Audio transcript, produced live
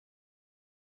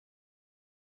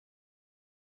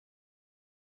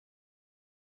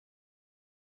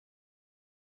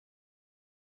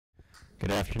Good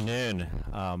afternoon.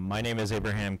 My name is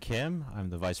Abraham Kim.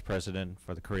 I'm the Vice President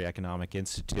for the Korea Economic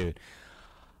Institute.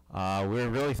 We're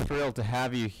really thrilled to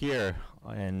have you here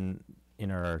in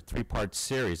our three-part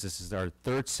series. This is our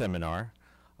third seminar,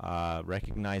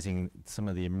 recognizing some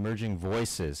of the emerging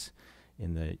voices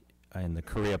in the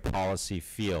Korea policy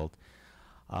field.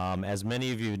 As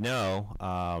many of you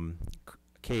know,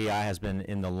 KEI has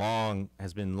been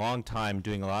long time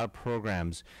doing a lot of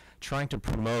programs trying to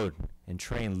promote and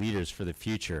train leaders for the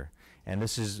future. And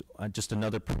this is just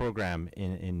another program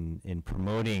in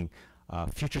promoting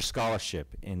future scholarship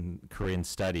in Korean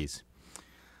studies.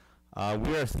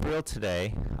 We are thrilled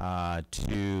today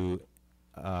to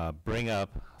bring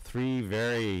up three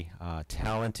very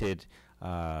talented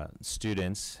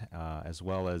students as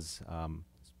well as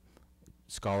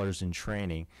scholars in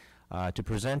training to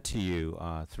present to you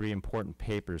three important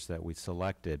papers that we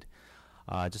selected.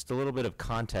 Just a little bit of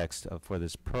context for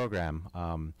this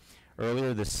program.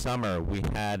 Earlier this summer, we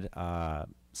had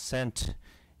sent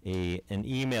an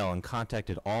email and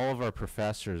contacted all of our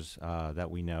professors that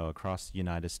we know across the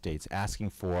United States,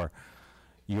 asking for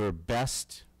your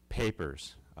best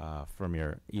papers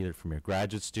either from your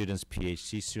graduate students,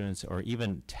 PhD students, or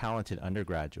even talented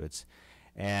undergraduates.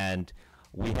 And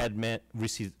we had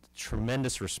received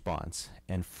tremendous response,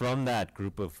 and from that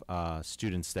group of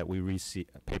students that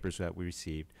papers that we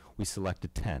received, we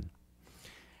selected 10.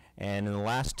 And in the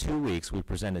last 2 weeks, we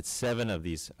presented 7 of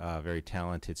these very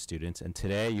talented students, and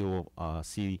today you will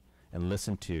see and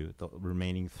listen to the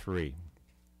remaining 3.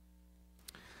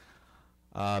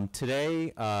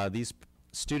 Today, these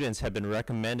students have been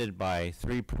recommended by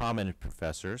 3 prominent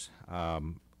professors,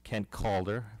 Kent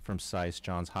Calder from SAIS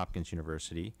Johns Hopkins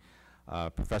University,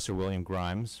 Professor William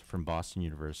Grimes from Boston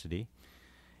University,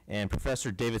 and Professor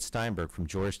David Steinberg from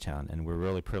Georgetown. And we're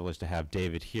really privileged to have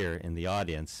David here in the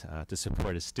audience to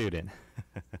support a student.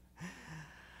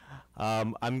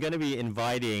 I'm going to be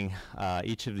inviting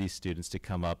each of these students to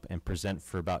come up and present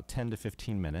for about 10 to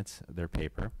 15 minutes their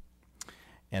paper.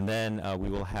 And then we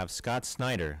will have Scott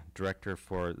Snyder, Director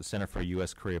for the Center for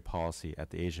U.S. Korea Policy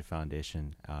at the Asia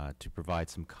Foundation, to provide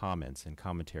some comments and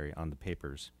commentary on the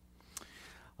papers.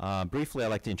 Briefly, I'd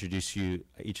like to introduce you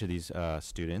each of these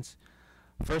students.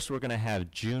 First, we're going to have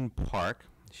June Park.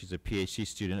 She's a PhD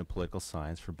student in political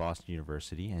science for Boston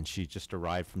University, and she just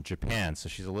arrived from Japan, so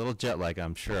she's a little jet-lagged,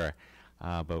 I'm sure,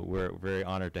 but we're very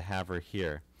honored to have her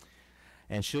here.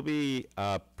 And she'll be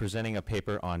presenting a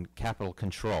paper on capital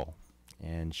control,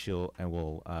 and she'll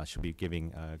be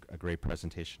giving a great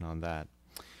presentation on that.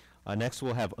 Next,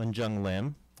 we'll have Eunjung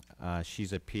Lim.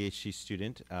 She's a PhD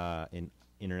student in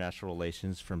International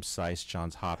Relations from SAIS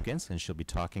Johns Hopkins, and she'll be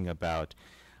talking about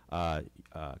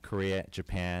Korea,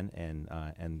 Japan,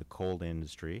 and the coal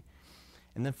industry.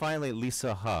 And then finally,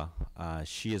 Lisa He.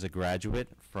 She is a graduate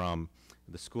from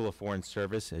the School of Foreign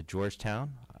Service at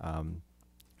Georgetown,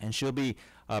 and she'll be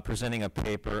presenting a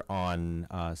paper on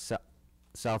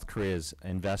South Korea's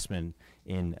investment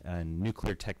in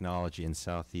nuclear technology in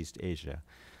Southeast Asia.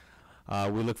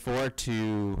 We look forward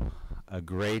to a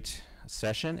great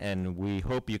session, and we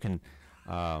hope you can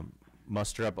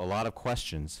muster up a lot of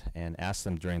questions and ask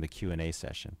them during the Q&A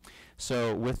session.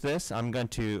 So with this, I'm going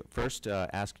to first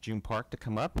ask June Park to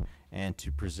come up and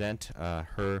to present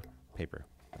her paper.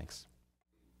 Thanks.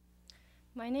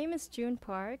 My name is June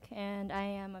Park, and I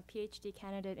am a PhD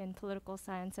candidate in political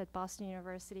science at Boston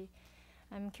University.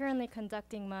 I'm currently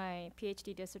conducting my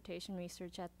PhD dissertation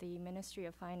research at the Ministry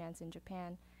of Finance in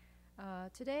Japan.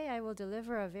 Today, I will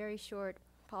deliver a very short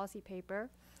policy paper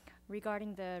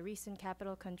regarding the recent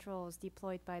capital controls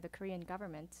deployed by the Korean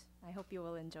government. I hope you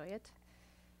will enjoy it.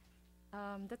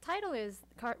 The title is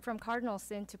From Cardinal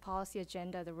Sin to Policy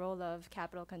Agenda, the Role of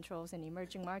Capital Controls in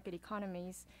Emerging Market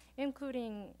Economies,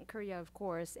 including Korea, of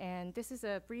course, and this is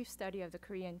a brief study of the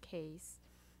Korean case.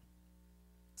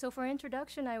 So for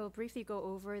introduction, I will briefly go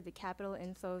over the capital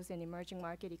inflows in emerging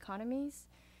market economies,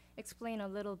 explain a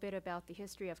little bit about the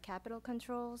history of capital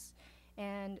controls,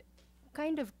 and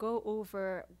kind of go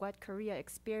over what Korea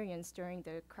experienced during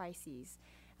the crises,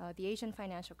 the Asian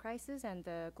financial crisis and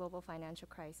the global financial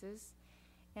crisis.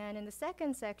 And in the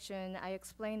second section, I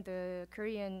explained the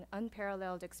Korean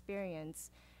unparalleled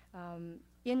experience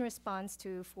in response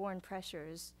to foreign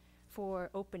pressures for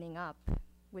opening up,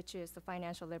 which is the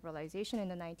financial liberalization in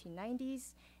the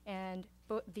 1990s and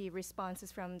the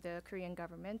responses from the Korean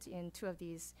government in 2 of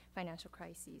these financial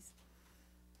crises.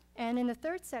 And in the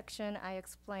third section, I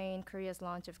explain Korea's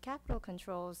launch of capital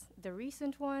controls, the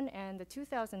recent one and the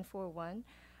 2004 one,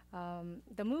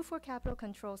 the move for capital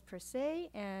controls per se,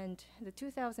 and the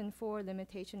 2004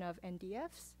 limitation of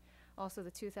NDFs, also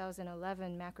the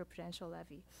 2011 macroprudential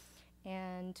levy.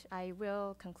 And I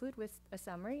will conclude with a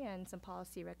summary and some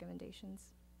policy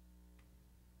recommendations.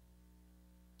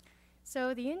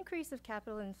 So the increase of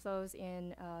capital inflows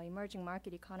in emerging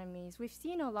market economies, we've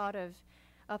seen a lot of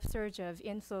upsurge of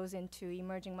inflows into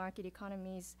emerging market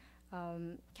economies.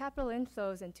 Capital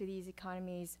inflows into these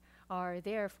economies are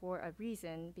there for a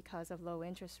reason because of low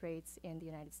interest rates in the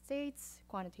United States,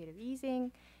 quantitative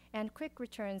easing, and quick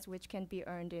returns which can be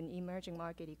earned in emerging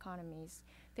market economies.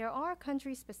 There are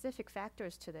country-specific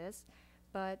factors to this,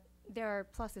 but there are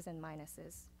pluses and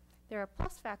minuses. There are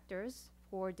plus factors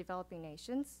for developing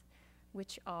nations,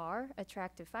 which are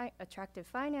attractive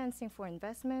financing for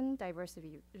investment,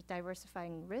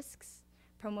 diversifying risks,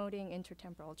 promoting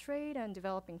intertemporal trade, and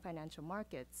developing financial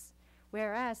markets.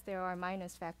 Whereas there are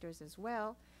minus factors as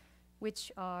well,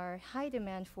 which are high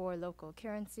demand for local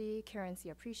currency, currency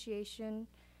appreciation,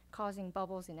 causing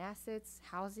bubbles in assets,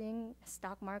 housing,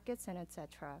 stock markets, and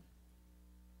etc.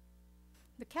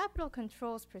 The capital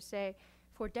controls per se,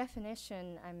 for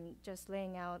definition, I'm just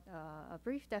laying out a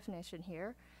brief definition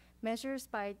here. Measures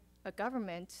by a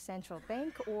government, central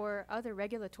bank, or other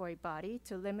regulatory body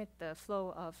to limit the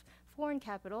flow of foreign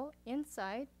capital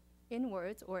inside,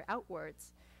 inwards, or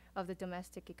outwards of the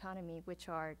domestic economy, which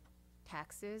are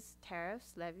taxes,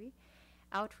 tariffs, levy,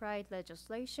 outright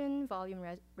legislation, volume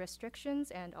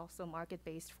restrictions, and also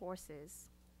market-based forces.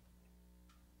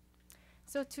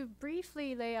 So to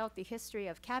briefly lay out the history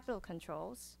of capital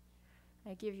controls,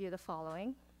 I give you the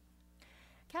following.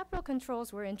 Capital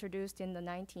controls were introduced in the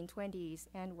 1920s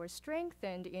and were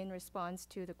strengthened in response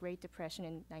to the Great Depression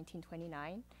in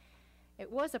 1929. It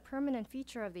was a permanent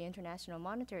feature of the international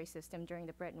monetary system during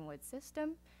the Bretton Woods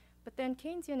system, but then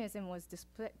Keynesianism was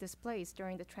displaced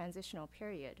during the transitional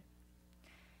period.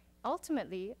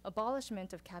 Ultimately,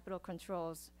 abolishment of capital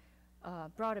controls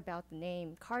brought about the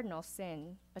name cardinal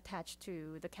sin attached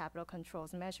to the capital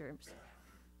controls measures.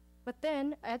 But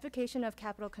then, advocation of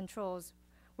capital controls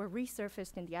were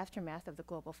resurfaced in the aftermath of the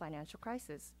global financial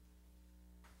crisis.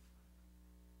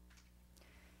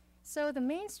 So the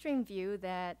mainstream view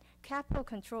that capital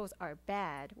controls are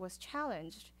bad was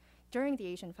challenged during the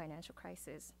Asian financial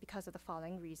crisis because of the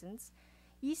following reasons.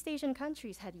 East Asian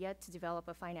countries had yet to develop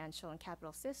a financial and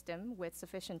capital system with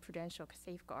sufficient prudential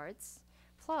safeguards.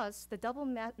 Plus, the double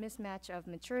mismatch of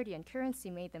maturity and currency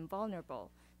made them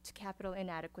vulnerable to capital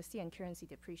inadequacy and currency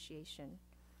depreciation.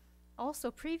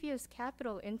 Also, previous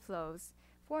capital inflows,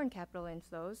 foreign capital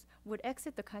inflows, would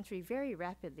exit the country very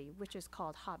rapidly, which is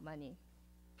called hot money.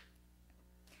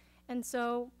 And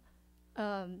so,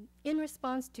 in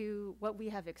response to what we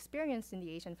have experienced in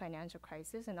the Asian financial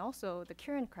crisis and also the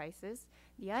current crisis,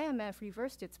 the IMF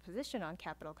reversed its position on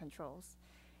capital controls.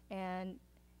 And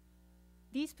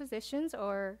these positions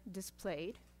are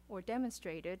displayed or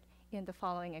demonstrated in the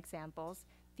following examples,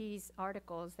 these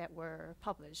articles that were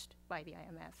published by the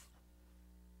IMF.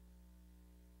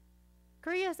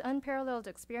 Korea's unparalleled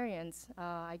experience,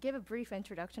 I give a brief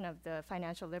introduction of the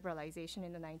financial liberalization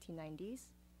in the 1990s.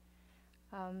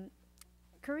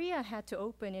 Korea had to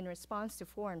open in response to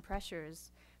foreign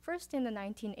pressures. First, in the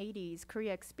 1980s,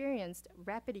 Korea experienced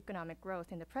rapid economic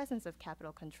growth in the presence of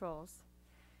capital controls.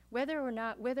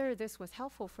 Whether this was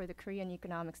helpful for the Korean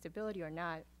economic stability or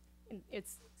not,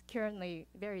 it's currently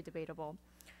very debatable.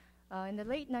 In the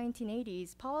late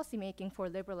 1980s, policymaking for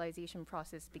liberalization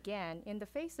process began in the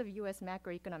face of U.S.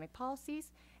 macroeconomic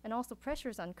policies and also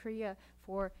pressures on Korea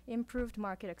for improved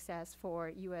market access for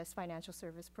U.S. financial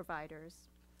service providers.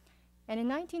 And in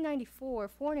 1994,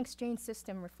 foreign exchange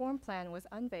system reform plan was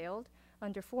unveiled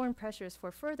under foreign pressures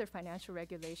for further financial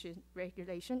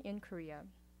regulation in Korea.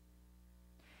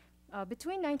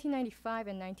 Between 1995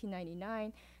 and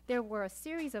 1999, there were a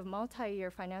series of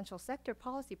multi-year financial sector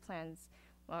policy plans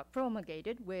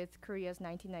promulgated with Korea's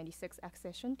 1996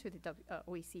 accession to the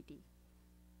OECD.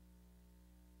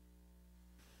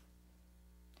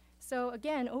 So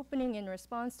again, opening in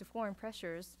response to foreign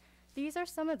pressures, these are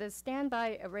some of the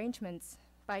standby arrangements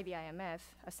by the IMF,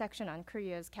 a section on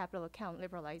Korea's capital account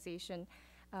liberalization,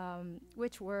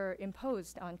 which were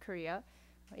imposed on Korea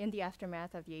in the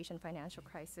aftermath of the Asian financial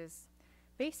crisis.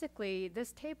 Basically,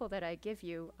 this table that I give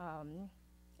you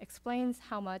explains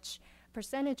how much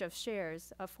percentage of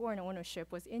shares of foreign ownership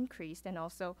was increased and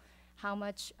also how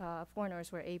much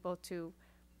foreigners were able to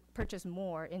purchase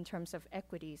more in terms of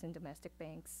equities in domestic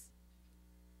banks.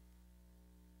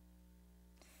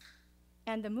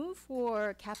 And the move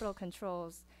for capital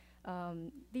controls,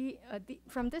 from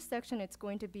this section, it's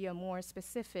going to be a more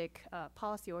specific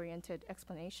policy-oriented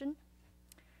explanation.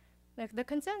 The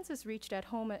consensus reached at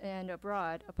home and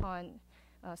abroad upon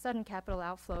sudden capital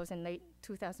outflows in late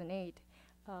 2008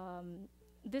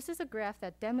 this is a graph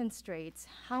that demonstrates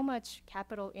how much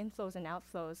capital inflows and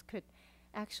outflows could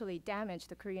actually damage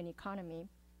the Korean economy.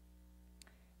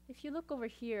 If you look over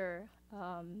here,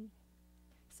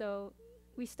 so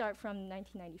we start from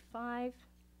 1995,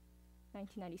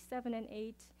 1997 and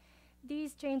 8.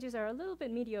 These changes are a little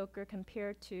bit mediocre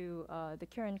compared to the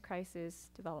current crisis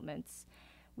developments.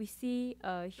 We see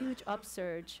a huge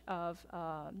upsurge of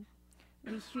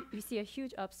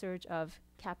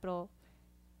capital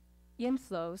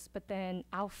inflows, but then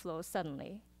outflows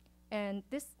suddenly. And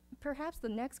this, perhaps the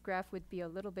next graph would be a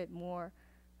little bit more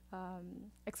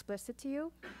explicit to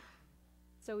you.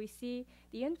 So we see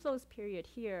the inflows period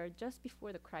here just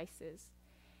before the crisis,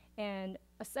 and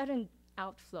a sudden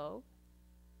outflow,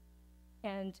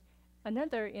 and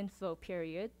another inflow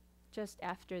period just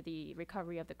after the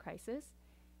recovery of the crisis,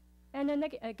 and then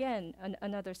again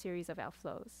another series of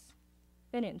outflows,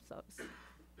 then inflows.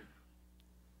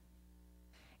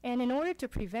 And in order to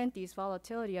prevent these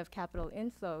volatility of capital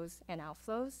inflows and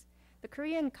outflows, the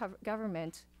Korean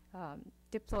government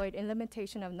deployed a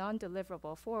limitation of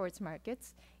non-deliverable forwards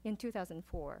markets in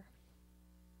 2004.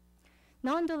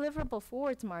 Non-deliverable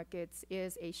forwards markets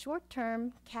is a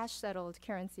short-term cash-settled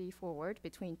currency forward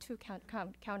between two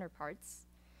counterparts.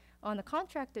 On the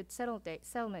contracted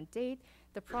settlement date,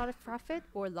 the product profit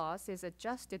or loss is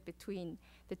adjusted between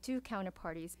the two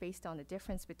counterparties based on the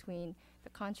difference between the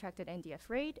contracted NDF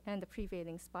rate and the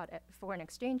prevailing spot foreign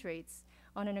exchange rates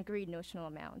on an agreed notional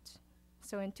amount.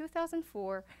 So in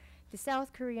 2004, the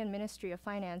South Korean Ministry of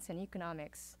Finance and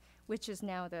Economics, which is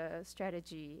now the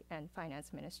Strategy and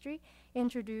Finance Ministry,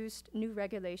 introduced new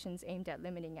regulations aimed at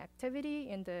limiting activity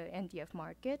in the NDF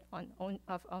market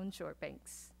of onshore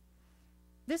banks.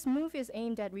 This move is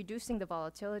aimed at reducing the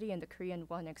volatility in the Korean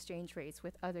won exchange rates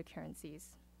with other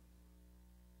currencies.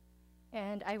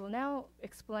 And I will now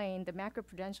explain the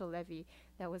macroprudential levy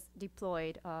that was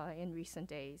deployed in recent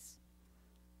days.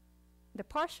 The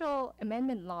partial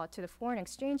amendment law to the Foreign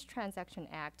Exchange Transaction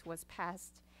Act was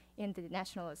passed in the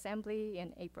National Assembly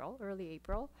in early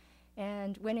April,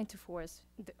 and went into force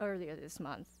earlier this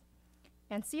month.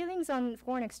 And ceilings on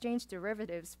foreign exchange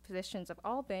derivatives positions of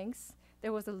all banks,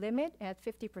 there was a limit at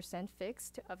 50%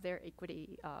 fixed of their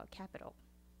equity capital.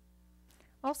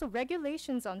 Also,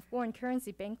 regulations on foreign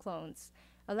currency bank loans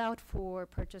allowed for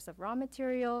purchase of raw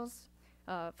materials,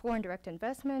 foreign direct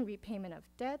investment, repayment of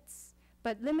debts,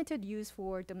 but limited use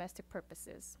for domestic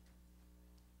purposes.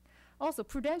 Also,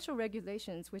 prudential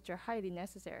regulations, which are highly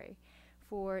necessary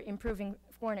for improving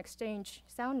foreign exchange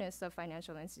soundness of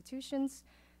financial institutions.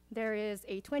 There is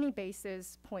a 20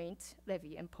 basis point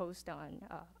levy imposed on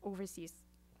overseas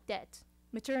debt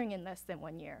maturing in less than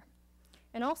 1 year.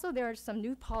 And also, there are some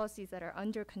new policies that are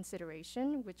under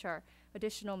consideration, which are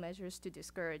additional measures to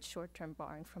discourage short-term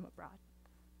borrowing from abroad.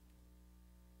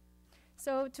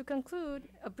 So to conclude,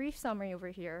 a brief summary over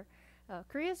here.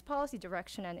 Korea's policy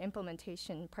direction and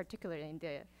implementation, particularly in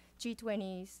the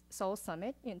G20 Seoul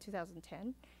Summit in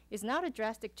 2010, is not a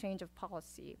drastic change of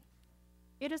policy.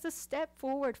 It is a step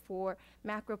forward for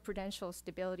macroprudential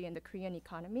stability in the Korean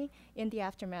economy in the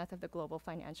aftermath of the global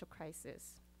financial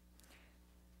crisis.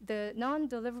 The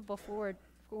non-deliverable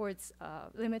forwards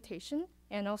limitation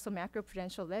and also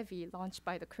macroprudential levy launched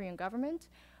by the Korean government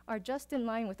are just in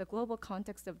line with the global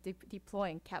context of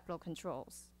deploying capital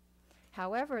controls.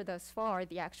 However, thus far,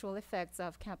 the actual effects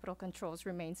of capital controls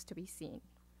remains to be seen.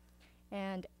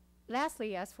 And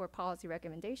lastly, as for policy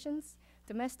recommendations,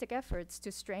 domestic efforts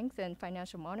to strengthen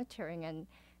financial monitoring and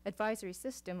advisory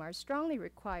system are strongly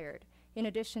required, in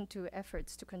addition to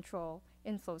efforts to control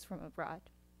inflows from abroad.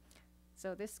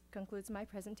 So this concludes my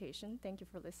presentation. Thank you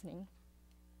for listening.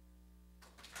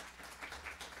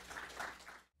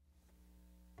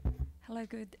 Hello,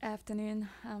 good afternoon.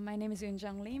 My name is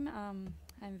Yoon-jung Lim.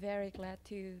 I'm very glad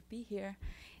to be here,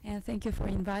 and thank you for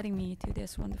inviting me to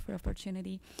this wonderful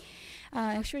opportunity.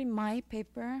 Actually, my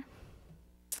paper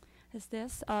is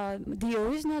this. The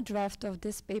original draft of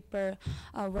this paper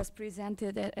was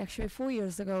presented actually 4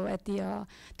 years ago at the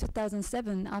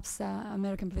 2007 APSA,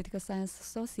 American Political Science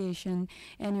Association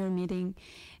annual meeting.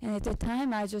 And at the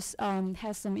time, I just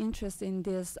had some interest in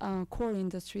this core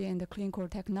industry and the clean core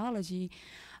technology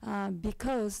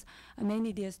because of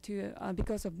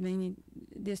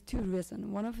these two reasons.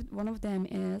 One of them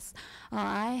is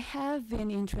I have been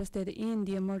interested in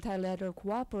the multilateral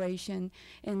cooperation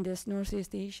in this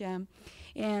Northeast Asia,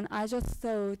 and I just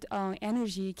thought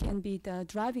energy can be the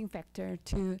driving factor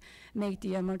to make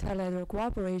the multilateral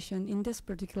cooperation in this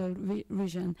particular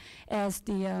region, as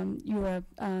the Europe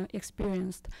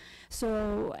experienced.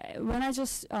 So when I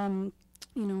just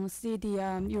see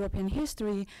the European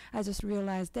history, I just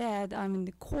realized that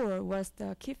the core was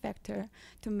the key factor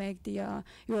to make the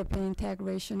European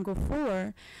integration go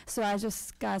forward. So I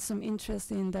just got some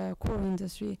interest in the core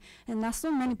industry, and not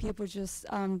so many people just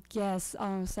guess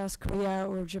South Korea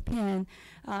or Japan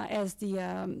as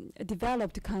the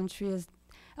developed countries.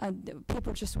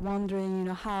 People just wondering,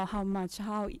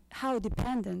 how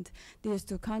dependent these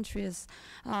two countries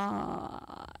are,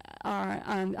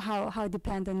 and how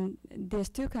dependent these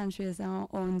two countries are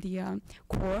on the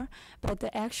core. But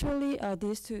actually,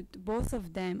 both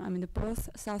of them, both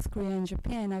South Korea and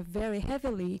Japan are very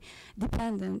heavily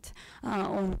dependent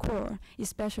on core,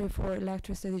 especially for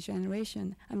electricity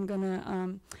generation. I'm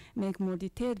gonna make more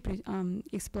detailed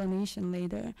explanation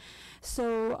later.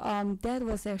 So that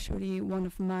was actually one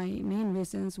of my main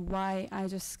reasons why I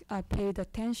just paid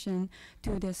attention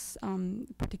to this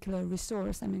particular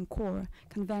resource, core,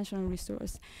 conventional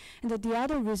resource. And the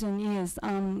other reason is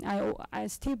I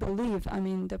still believe,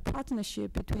 the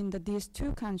partnership between these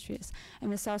two countries,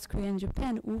 South Korea and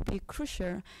Japan, will be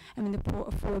crucial,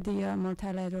 for the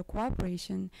multilateral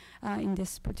cooperation in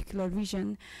this particular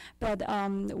region. But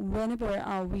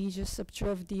whenever we just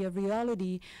observe the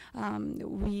reality,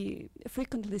 we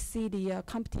frequently see the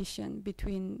competition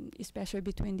especially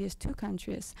between these two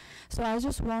countries. So I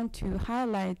just want to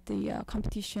highlight the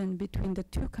competition between the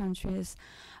two countries,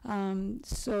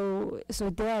 so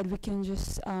that we can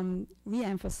just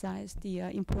re-emphasize the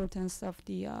importance of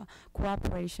the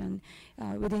cooperation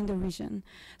within the region.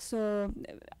 So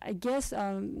I guess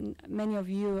many of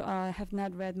you have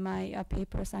not read my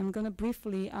papers. I'm going to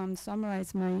briefly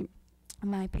summarize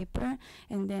my paper,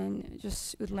 and then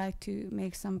just would like to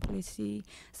make some policy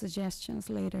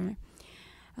suggestions later.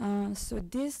 So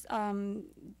this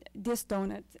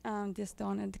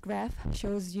donut graph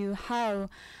shows you how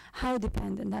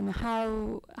dependent,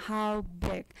 how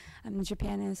big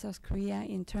Japan and South Korea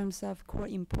in terms of core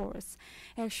imports.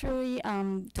 Actually,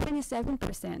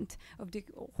 27% of the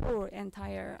whole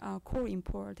entire core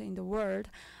import in the world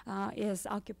is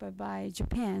occupied by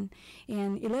Japan,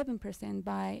 and 11%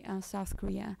 by South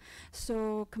Korea.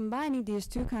 So combining these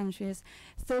two countries,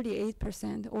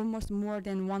 38%, almost more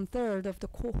than 1/3 of the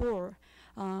core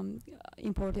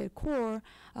imported core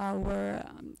were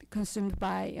consumed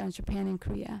by Japan and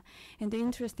Korea. And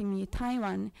interestingly,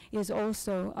 Taiwan is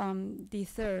also the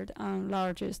third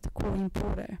largest core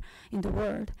importer in the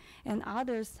world. And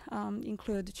others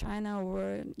include China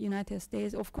or United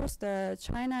States. Of course,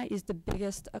 China is the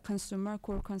biggest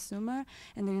core consumer,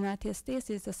 and the United States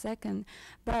is the second.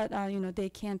 But they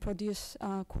can produce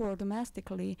core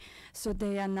domestically, so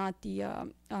they are not the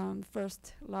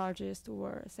first largest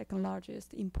or second largest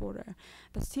importer.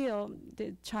 But still,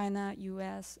 China,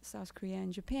 US, South Korea,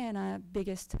 and Japan are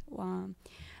biggest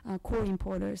core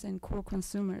importers and core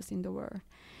consumers in the world.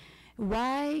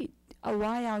 Why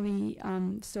are we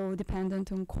so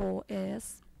dependent on coal?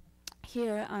 Is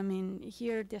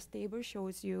here this table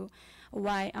shows you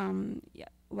why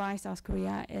South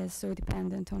Korea is so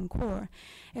dependent on core.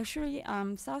 Actually,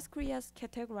 South Korea's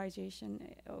categorization,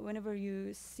 whenever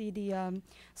you see the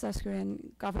South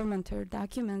Korean governmental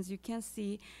documents, you can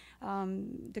see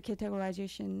the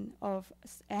categorization of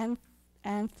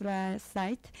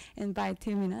anthracite and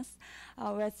bituminous,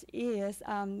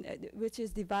 which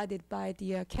is divided by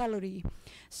the calorie.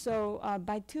 So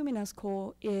bituminous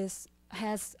coal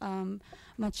has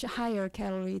much higher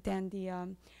calorie than the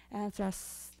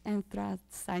anthracite.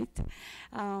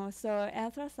 So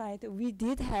anthracite, we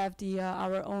did have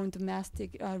our own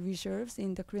domestic reserves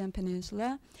in the Korean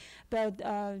Peninsula, but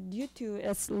due to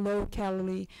its low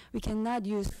calorie, we cannot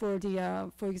use for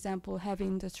example, heavy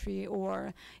industry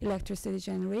or electricity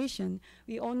generation.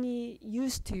 We only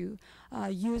used to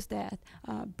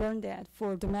burn that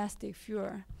for domestic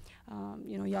fuel.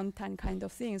 Yontan kind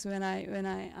of things. When I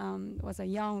was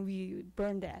young, we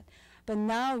burned that. But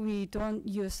now we don't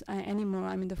use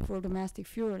anymore, the for domestic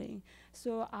fueling.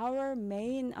 So our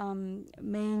main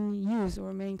use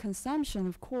or main consumption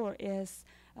of coal is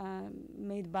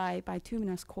made by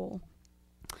bituminous coal.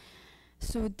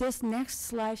 So this next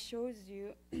slide shows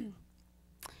you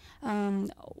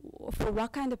for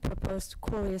what kind of purpose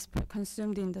coal is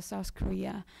consumed in the South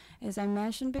Korea. As I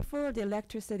mentioned before, the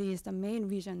electricity is the main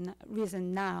reason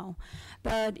now,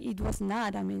 but it was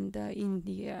not. In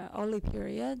the early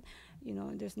period,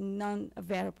 there's none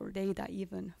available data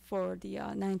even for the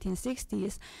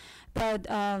 1960s. But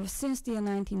since the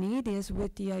 1980s,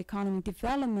 with the economic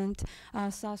development,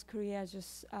 South Korea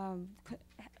just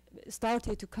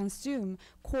started to consume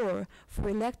coal for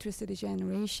electricity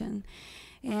generation.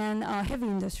 And heavy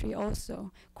industry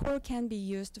also. Coal can be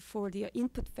used for the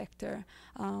input factor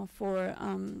for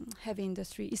heavy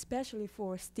industry, especially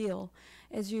for steel.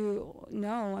 As you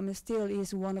know, steel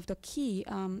is one of the key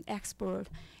export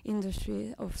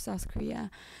industry of South Korea.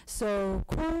 So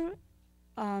coal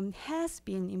has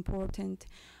been important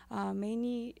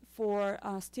mainly for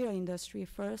steel industry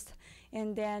first,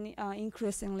 and then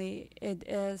increasingly it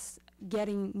is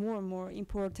getting more and more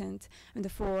important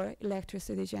for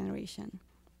electricity generation.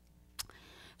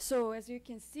 So as you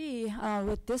can see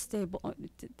with this table,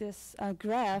 this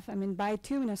graph,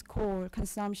 bituminous coal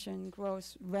consumption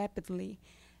grows rapidly.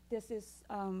 This is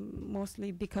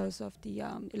mostly because of the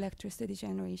electricity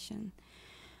generation.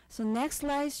 So next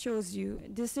slide shows you,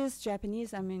 this is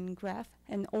Japanese, graph,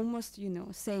 and almost,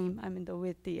 same,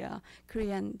 with the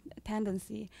Korean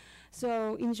tendency.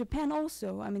 So in Japan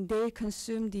also, they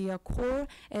consume the coal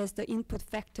as the input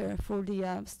factor for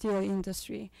the steel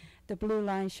industry. The blue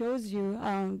line shows you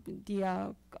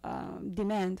the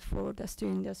demand for the steel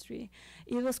industry.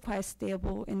 It was quite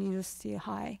stable and it was still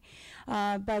high.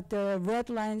 But the red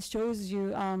line shows you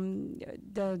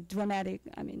the dramatic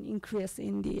increase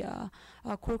in the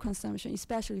coal consumption,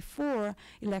 especially for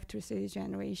electricity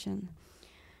generation.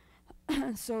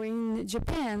 So in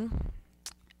Japan,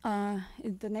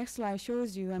 the next slide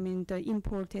shows you, the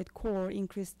imported coal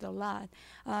increased a lot.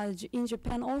 In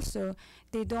Japan also,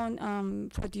 they don't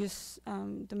produce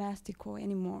domestic coal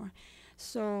anymore.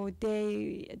 So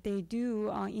they do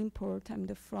import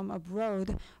from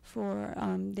abroad for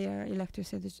their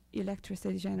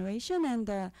electricity generation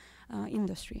and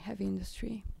industry, heavy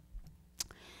industry.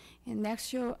 And next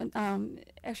show,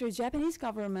 actually Japanese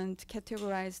government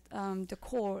categorized the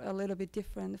coal a little bit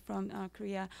different from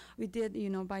Korea. We did,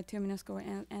 bituminous coal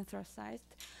and anthracite.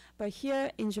 But here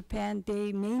in Japan,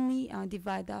 they mainly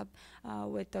divide up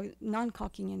with the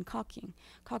non-coking and coking.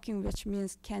 Coking, which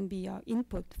means can be an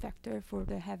input factor for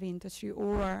the heavy industry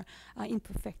or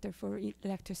input factor for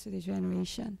electricity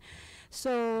generation.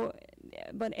 So,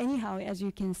 but anyhow, as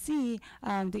you can see,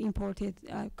 the imported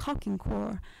coking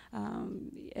coal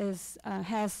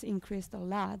has increased a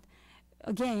lot.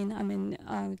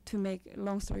 Again, to make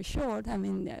long story short,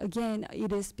 again,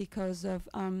 it is because of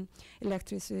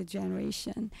electricity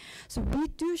generation. So we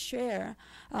do share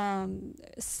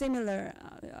similar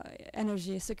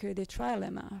energy security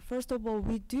trilemma. First of all,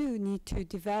 we do need to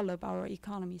develop our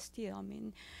economy still.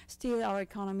 Still our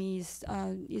economy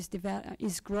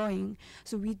is growing.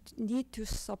 So we need to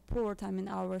support,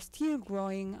 our still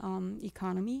growing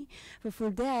economy. But for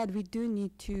that, we do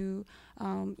need to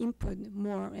input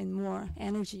more and more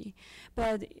energy.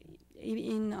 But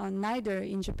in neither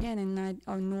in Japan and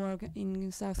nor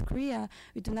in South Korea,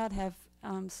 we do not have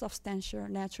substantial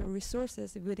natural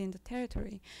resources within the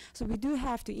territory. So we do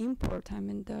have to import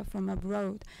from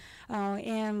abroad.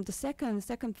 And the second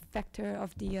factor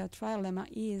of the trilemma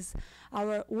is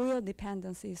our oil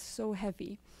dependency is so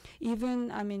heavy.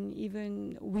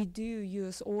 Even we do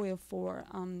use oil for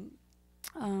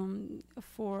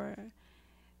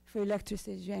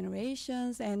electricity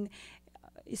generations, and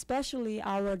especially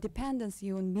our dependency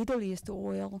on Middle East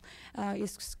oil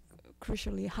is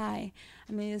crucially high.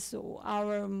 So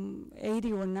our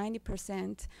 80 or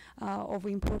 90% of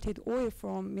imported oil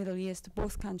from Middle East,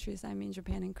 both countries,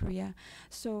 Japan and Korea.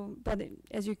 So, but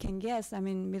as you can guess,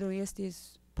 Middle East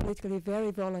is politically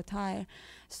very volatile.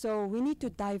 So we need to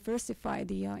diversify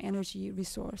the energy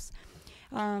resource.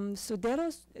 So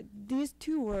these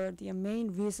two were the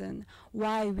main reason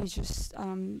why we just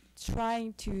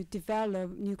trying to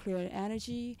develop nuclear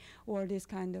energy or this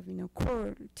kind of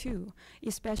core too,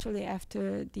 especially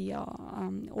after the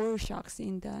oil shocks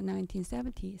in the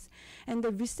 1970s. And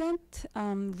the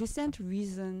recent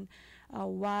reason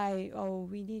why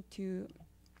we need to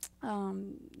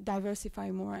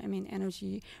diversify more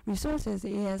energy resources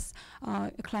is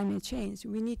climate change.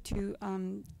 We need to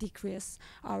decrease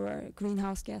our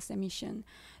greenhouse gas emission.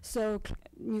 So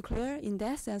nuclear in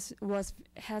that sense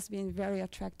has been very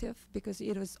attractive because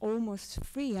it was almost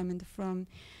free from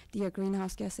the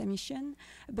greenhouse gas emission.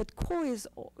 But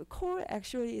coal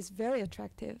actually is very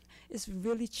attractive. It's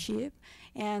really cheap,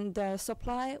 and the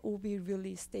supply will be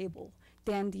really stable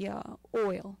than the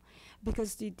oil,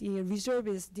 because the reserve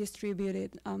is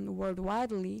distributed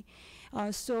worldwide.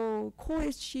 So coal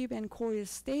is cheap and coal is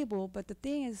stable, but the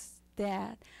thing is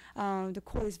that the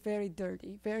coal is very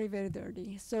dirty, very, very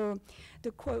dirty. So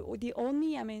the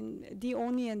only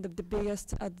and the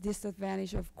biggest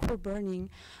disadvantage of coal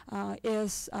burning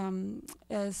is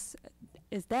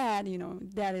is that,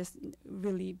 that is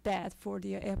really bad for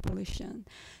the air pollution.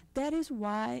 That is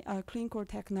why clean core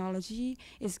technology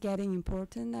is getting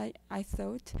important, I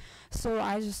thought. So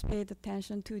I just paid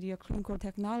attention to the clean core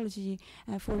technology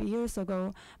 4 years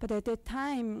ago. But at that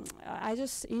time, I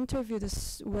just interviewed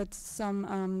with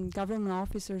some government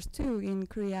officers too in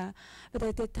Korea. But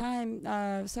at that time,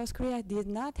 South Korea did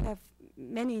not have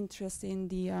many interest in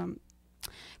the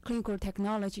clean core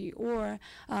technology, or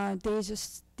they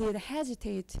just did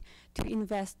hesitate to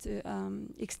invest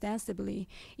extensively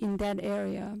in that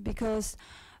area, because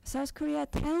South Korea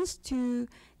tends to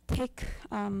take,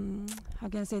 how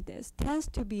can I say this, tends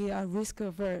to be risk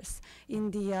averse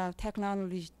in the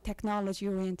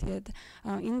technology-oriented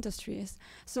industries.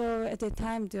 So at the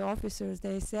time, the officers,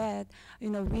 they said,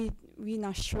 we're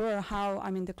not sure how,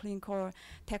 the clean core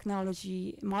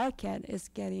technology market is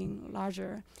getting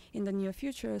larger in the near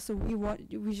future. So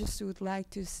we just would like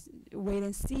to wait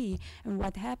and see and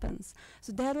what happens.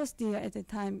 So that was at the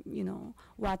time,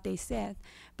 what they said.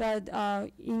 But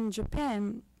in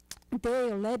Japan,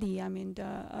 they already,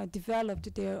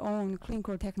 developed their own clean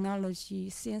core technology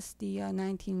since the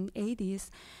 1980s.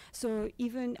 So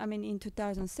even, in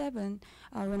 2007,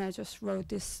 when I just wrote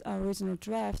this original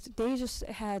draft, they just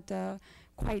had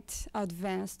quite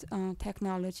advanced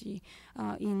technology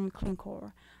in clean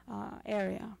core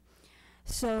area.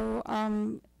 So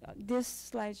this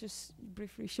slide just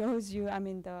briefly shows you,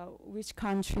 which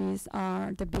countries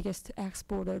are the biggest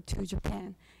exporter to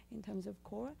Japan in terms of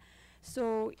core.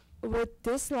 So with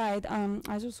this slide,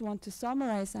 I just want to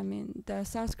summarize, the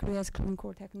South Korea's clean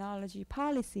core technology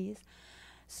policies.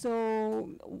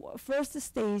 So first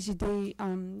stage, they,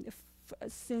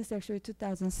 since actually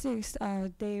 2006,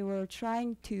 they were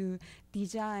trying to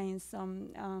design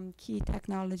some key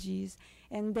technologies,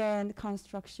 and then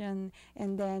construction,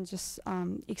 and then just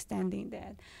extending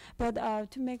that. But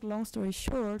to make long story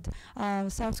short,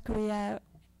 South Korea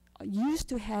used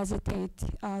to hesitate,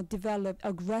 develop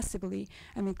aggressively,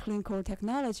 clean core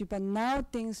technology, but now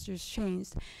things just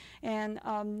changed. And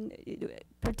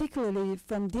particularly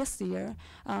from this year,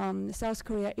 South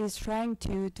Korea is trying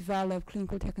to develop clean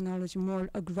core technology more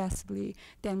aggressively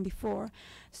than before.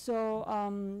 So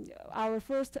our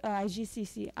first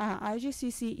IGCC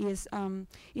is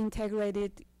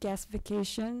integrated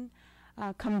gasification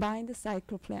combined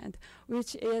cycle plant,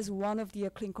 which is one of the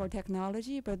clean core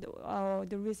technology. But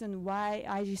the reason why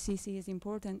IGCC is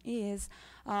important is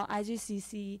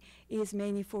IGCC is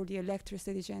mainly for the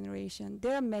electricity generation.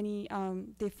 There are many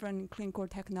different clean core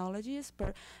technologies,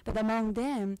 but among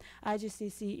them,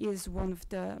 IGCC is one of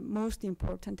the most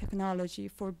important technology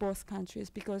for both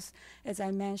countries, because as I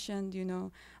mentioned,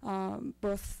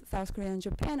 both South Korea and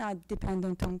Japan are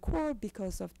dependent on coal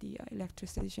because of the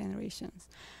electricity generations.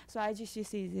 So IGCC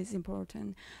is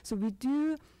important. So we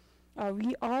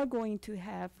are going to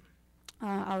have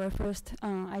our first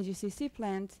IGCC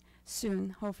plant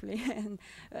soon, hopefully. And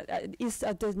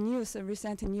the news,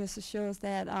 recent news shows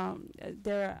that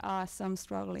there are some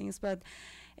strugglings, but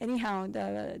anyhow,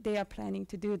 they are planning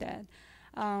to do that.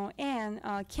 And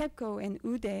KEPCO and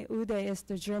UDE is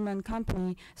the German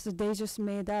company, so they just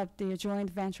made up the joint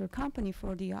venture company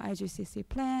for the IGCC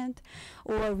plant,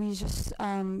 or we just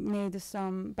made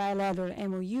some bilateral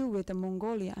MOU with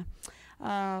Mongolia.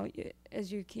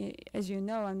 As you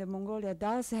know, and Mongolia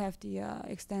does have the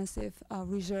extensive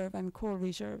reserve and coal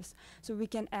reserves, so we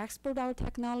can export our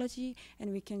technology,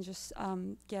 and we can just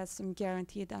get some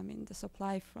guaranteed, the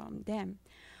supply from them.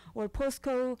 Or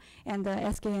POSCO and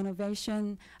the SK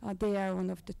Innovation, they are one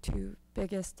of the two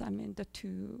biggest, the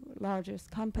two largest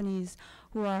companies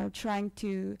who are trying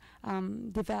to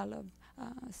develop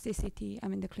CCT,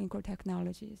 the clean core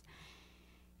technologies.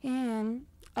 And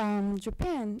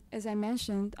Japan, as I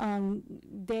mentioned,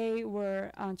 they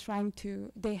were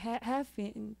have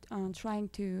been trying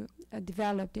to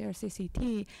develop their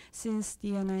CCT since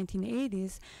the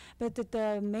 1980s, but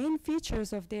the main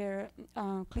features of their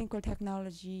clean core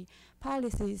technology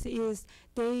policies is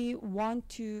they want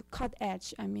to cut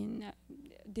edge,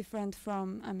 different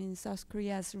from South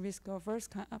Korea's risk-averse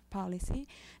policy.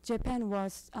 Japan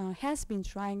has been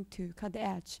trying to cut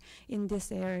edge in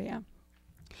this area.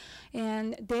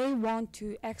 And they want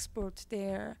to export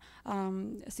their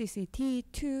CCT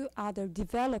to other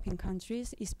developing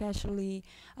countries, especially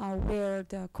where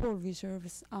the coal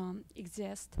reserves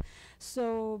exist.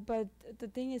 So, but the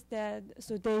thing is that,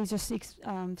 so they just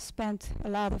spent a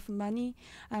lot of money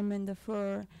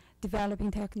for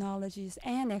developing technologies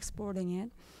and exporting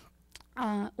it,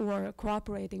 or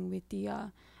cooperating with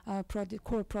the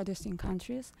coal producing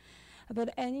countries.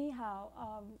 But anyhow,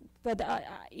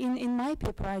 in my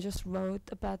paper I just wrote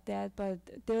about that. But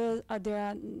there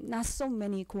are not so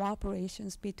many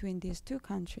cooperations between these two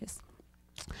countries.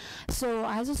 So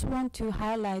I just want to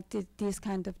highlight this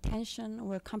kind of tension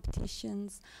or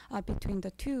competitions between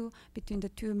the two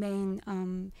main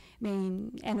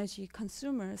energy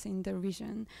consumers in the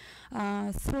region.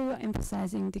 Through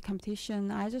emphasizing the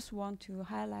competition, I just want to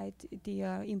highlight the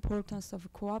importance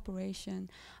of cooperation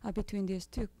between these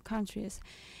two countries.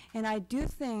 And I do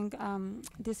think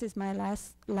this is my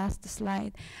last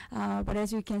slide. But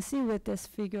as you can see with this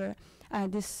figure,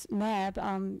 this map,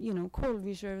 coal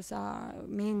reserves are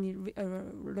mainly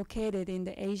located in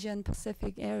the Asian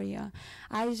Pacific area.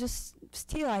 I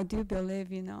do believe,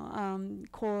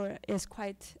 coal is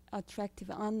quite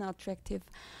unattractive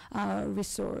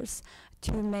resource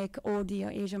to make all the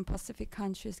Asian Pacific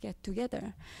countries get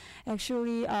together.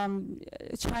 Actually,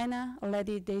 China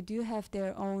already, they do have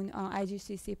their own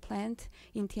IGCC plant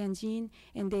in Tianjin,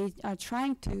 and they are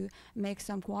trying to make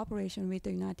some cooperation with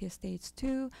the United States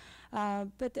too.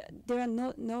 But there are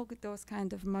no those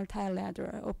kind of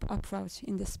multilateral approach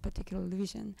in this particular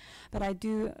region. But I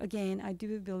do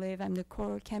believe the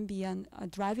coal can be a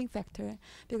driving factor,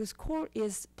 because coal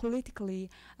is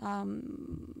politically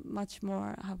much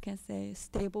more, how can I say,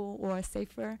 stable or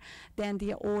safer than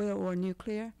the oil or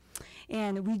nuclear.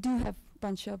 And we do have a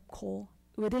bunch of coal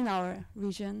within our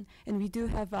region, and we do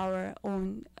have our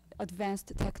own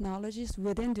advanced technologies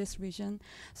within this region.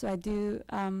 So I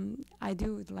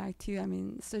would like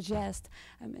to suggest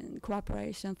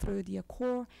cooperation through the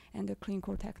core and the clean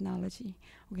core technology.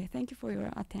 Okay, thank you for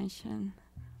your attention.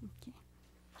 Okay.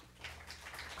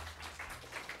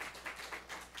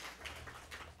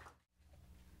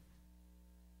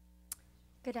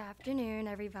 Good afternoon,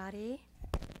 everybody.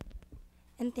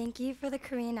 And thank you for the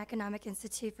Korean Economic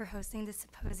Institute for hosting this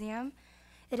symposium.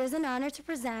 It is an honor to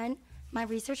present my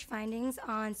research findings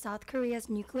on South Korea's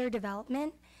nuclear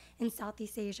development in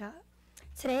Southeast Asia.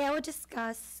 Today I will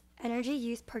discuss energy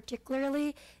use,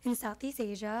 particularly in Southeast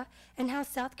Asia, and how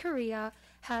South Korea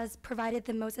has provided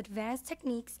the most advanced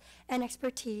techniques and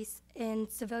expertise in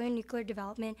civilian nuclear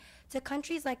development to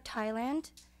countries like Thailand,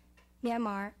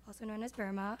 Myanmar, also known as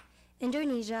Burma,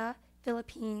 Indonesia,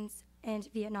 Philippines, and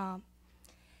Vietnam.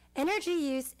 Energy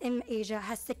use in Asia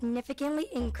has significantly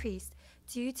increased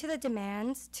due to the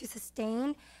demands to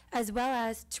sustain as well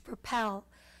as to propel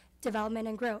development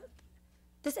and growth.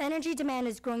 This energy demand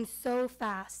is growing so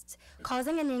fast,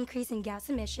 causing an increase in gas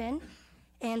emission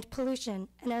and pollution.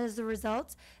 And as a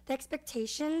result, the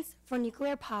expectations for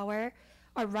nuclear power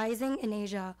are rising in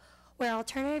Asia, where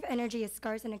alternative energy is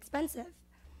scarce and expensive.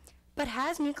 But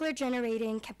has nuclear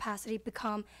generating capacity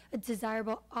become a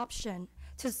desirable option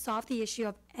to solve the issue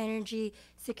of energy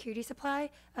security supply,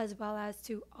 as well as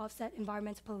to offset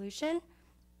environmental pollution?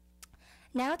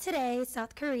 Now today,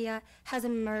 South Korea has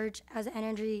emerged as an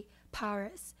energy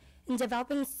powerhouse in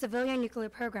developing civilian nuclear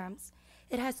programs.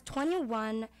 It has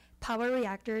 21 power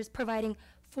reactors providing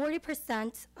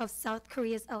 40% of South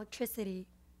Korea's electricity,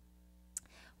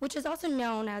 which is also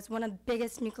known as one of the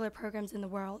biggest nuclear programs in the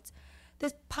world.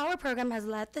 This power program has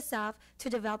led the South to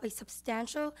develop a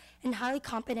substantial and highly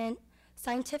competent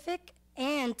scientific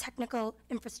and technical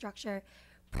infrastructure.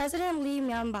 President Lee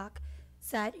Myung-bak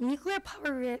said nuclear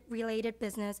power-related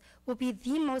business will be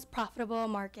the most profitable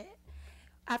market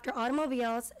after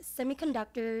automobiles,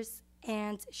 semiconductors,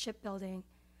 and shipbuilding.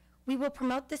 We will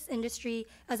promote this industry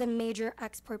as a major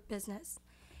export business.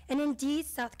 And indeed,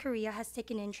 South Korea has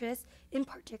taken interest in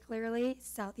particularly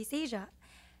Southeast Asia.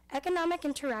 Economic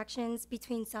interactions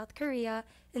between South Korea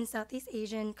and Southeast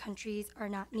Asian countries are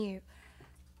not new,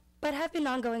 but have been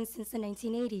ongoing since the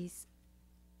 1980s.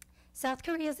 South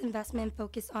Korea's investment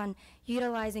focused on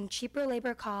utilizing cheaper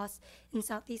labor costs in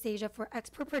Southeast Asia for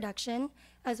export production,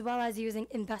 as well as using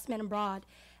investment abroad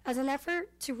as an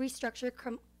effort to restructure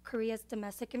Korea's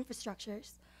domestic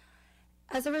infrastructures.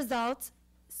 As a result,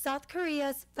 South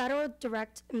Korea's federal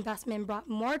direct investment brought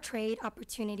more trade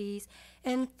opportunities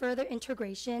and further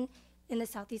integration in the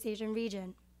Southeast Asian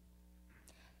region.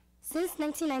 Since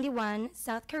 1991,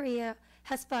 South Korea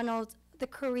has funneled the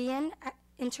Korean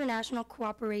International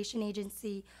Cooperation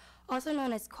Agency, also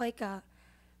known as KOICA,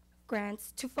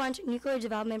 grants to fund nuclear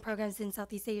development programs in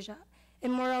Southeast Asia.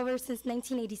 And moreover, since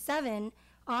 1987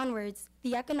 onwards,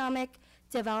 the Economic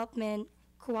Development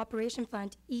Cooperation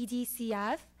Fund,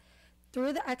 EDCF,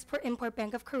 through the Export-Import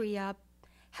Bank of Korea,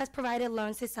 has provided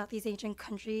loans to Southeast Asian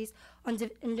countries on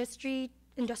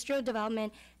industrial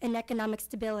development and economic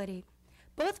stability.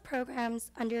 Both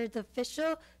programs under the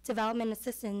Official Development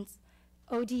Assistance,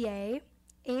 ODA,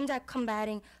 aimed at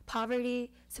combating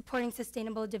poverty, supporting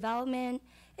sustainable development,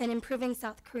 and improving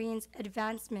South Koreans'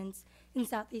 advancements in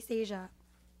Southeast Asia.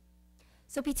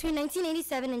 So between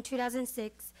 1987 and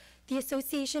 2006, the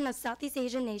Association of Southeast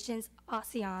Asian Nations,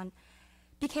 ASEAN,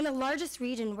 became the largest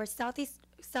region where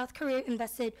South Korea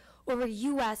invested over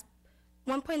US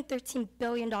 $1.13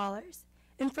 billion.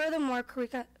 And furthermore,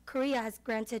 Korea has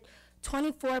granted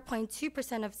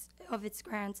 24.2% of its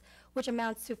grants, which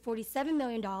amounts to $47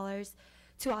 million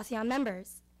to ASEAN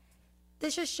members.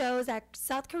 This just shows that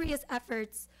South Korea's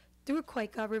efforts through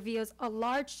KOICA reveals a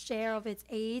large share of its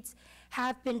aids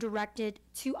have been directed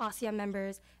to ASEAN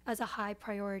members as a high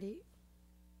priority.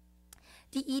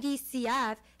 The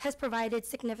EDCF has provided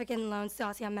significant loans to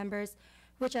ASEAN members,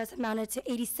 which has amounted to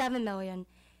 $87 million.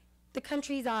 The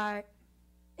countries are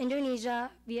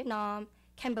Indonesia, Vietnam,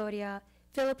 Cambodia,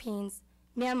 Philippines,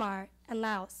 Myanmar, and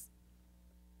Laos.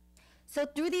 So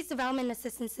through these development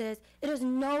assistances, it is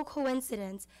no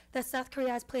coincidence that South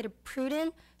Korea has played a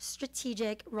prudent,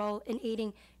 strategic role in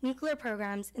aiding nuclear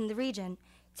programs in the region.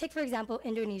 Take, for example,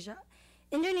 Indonesia.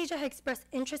 Indonesia has expressed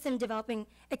interest in developing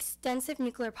extensive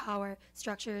nuclear power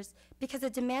structures because the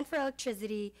demand for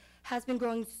electricity has been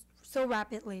growing so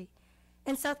rapidly.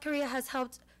 And South Korea has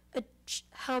helped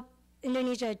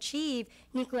Indonesia achieve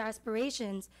nuclear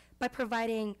aspirations by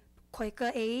providing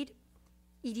KOICA aid,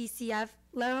 EDCF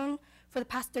loan for the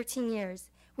past 13 years,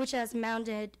 which has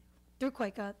amounted through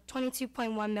KOICA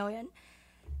 $22.1 million.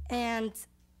 And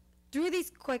through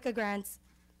these KOICA grants,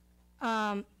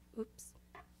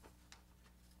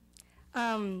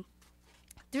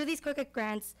 through these KOICA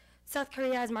grants, South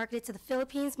Korea has marketed to the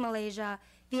Philippines, Malaysia,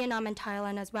 Vietnam, and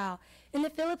Thailand as well. In the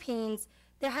Philippines,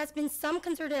 there has been some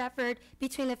concerted effort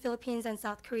between the Philippines and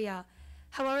South Korea.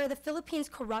 However, the Philippines'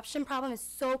 corruption problem is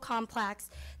so complex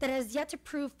that it has yet to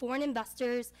prove foreign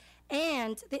investors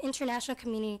and the international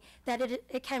community that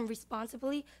it can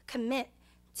responsibly commit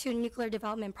to a nuclear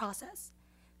development process.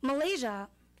 Malaysia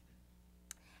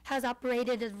has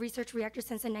operated a research reactor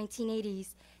since the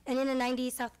 1980s, and in the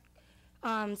 90s,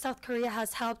 South Korea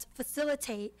has helped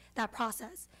facilitate that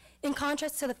process. In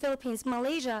contrast to the Philippines,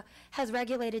 Malaysia has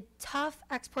regulated tough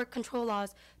export control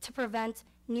laws to prevent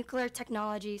nuclear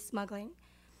technology smuggling.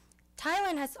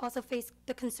 Thailand has also faced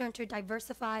the concern to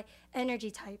diversify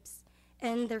energy types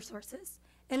and their sources,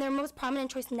 and their most prominent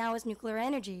choice now is nuclear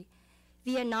energy.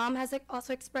 Vietnam has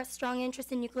also expressed strong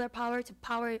interest in nuclear power to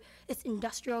power its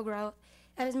industrial growth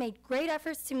and has made great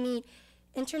efforts to meet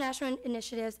international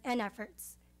initiatives and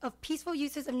efforts of peaceful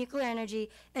uses of nuclear energy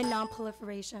and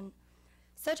non-proliferation,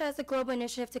 such as the Global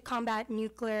Initiative to Combat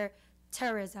Nuclear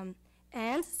Terrorism.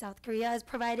 And South Korea has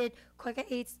provided KOICA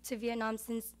aids to Vietnam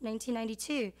since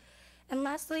 1992. And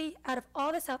lastly, out of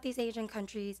all the Southeast Asian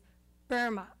countries,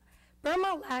 Burma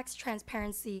lacks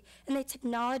transparency in the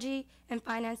technology and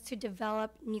finance to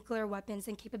develop nuclear weapons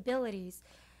and capabilities.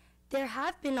 There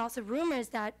have been also rumors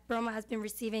that Burma has been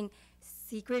receiving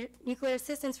secret nuclear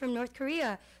assistance from North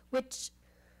Korea, which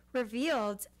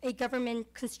revealed a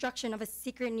government construction of a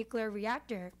secret nuclear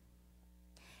reactor.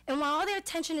 And while all the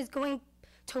attention is going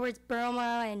towards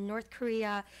Burma and North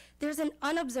Korea, there's an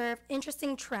unobserved,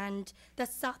 interesting trend that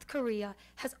South Korea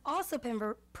has also been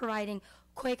providing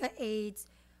KOICA aids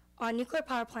on nuclear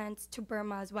power plants to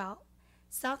Burma as well.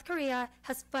 South Korea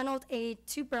has funneled aid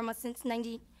to Burma since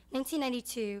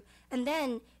 1992, and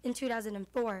then in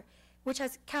 2004, which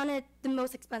has counted the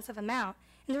most expensive amount.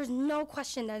 And there's no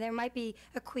question that there might be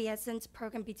a quiescence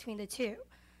program between the two.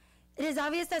 It is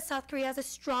obvious that South Korea has a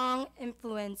strong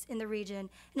influence in the region,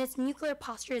 and its nuclear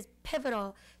posture is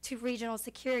pivotal to regional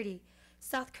security.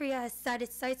 South Korea has set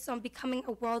its sights on becoming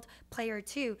a world player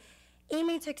too,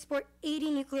 aiming to export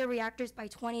 80 nuclear reactors by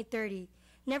 2030.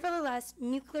 Nevertheless,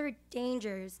 nuclear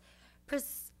dangers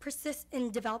persist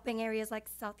in developing areas like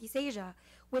Southeast Asia,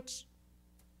 which,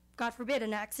 God forbid,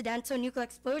 an accidental nuclear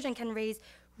explosion can raise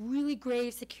really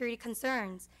grave security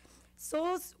concerns.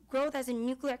 Seoul's growth as a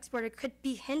nuclear exporter could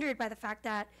be hindered by the fact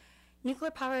that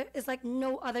nuclear power is like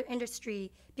no other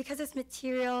industry because its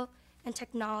material and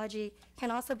technology can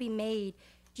also be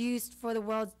used for the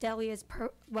world's deadliest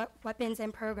weapons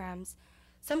and programs.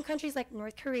 Some countries like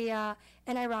North Korea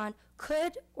and Iran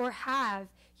could or have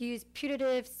used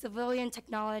putative civilian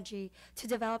technology to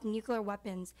develop nuclear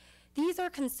weapons. These are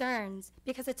concerns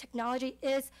because the technology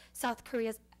is South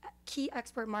Korea's key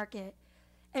export market.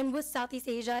 And with Southeast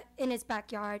Asia in its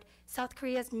backyard, South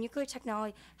Korea's nuclear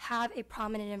technology have a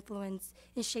prominent influence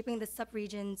in shaping the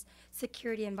sub-region's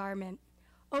security environment.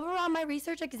 Overall, my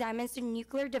research examines the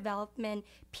nuclear development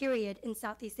period in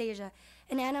Southeast Asia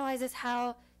and analyzes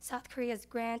how South Korea's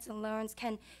grants and loans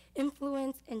can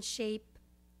influence and shape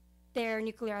their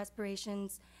nuclear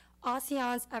aspirations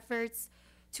ASEAN's efforts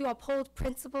to uphold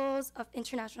principles of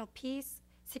international peace,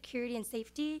 security, and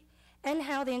safety, and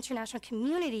how the international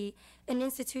community and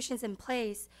institutions in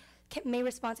place may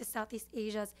respond to Southeast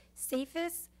Asia's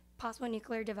safest possible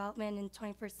nuclear development in the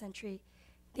 21st century.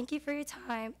 Thank you for your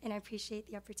time, and I appreciate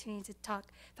the opportunity to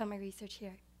talk about my research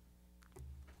here.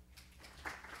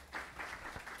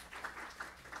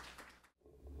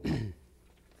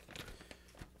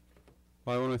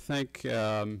 Well, I want to thank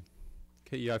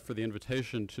KEI for the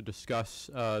invitation to discuss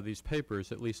these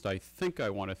papers. At least I think I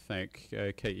want to thank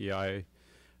KEI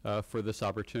for this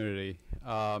opportunity.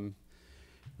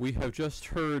 We have just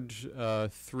heard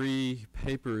 3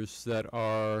 papers that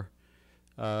are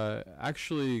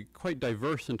actually quite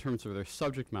diverse in terms of their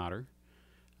subject matter.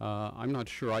 I'm not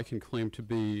sure I can claim to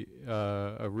be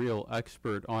a real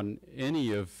expert on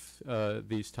any of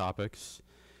these topics,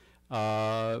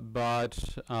 but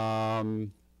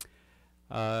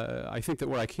I think that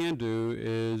what I can do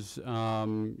is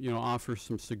offer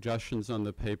some suggestions on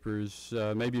the papers,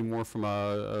 maybe more from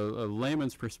a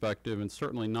layman's perspective, and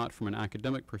certainly not from an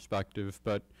academic perspective,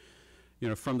 but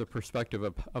from the perspective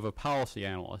of a policy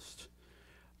analyst.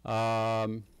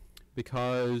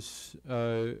 Because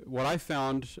what I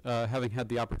found, having had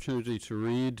the opportunity to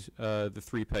read the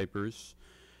 3 papers,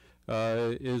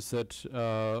 is that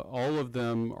all of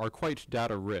them are quite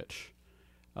data rich.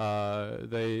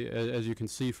 As you can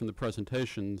see from the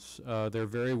presentations, they're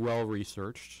very well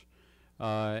researched,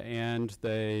 and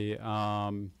they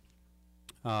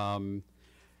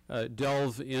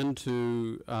delve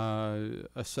into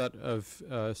a set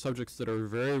of subjects that are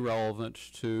very relevant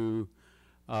to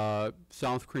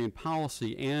South Korean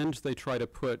policy, and they try to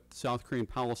put South Korean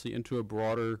policy into a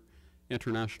broader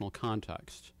international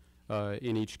context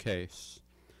in each case.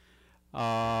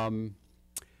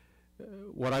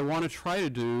 What I want to try to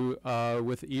do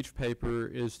with each paper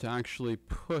is to actually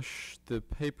push the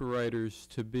paper writers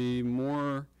to be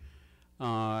more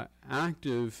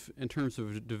active in terms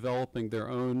of developing their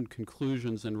own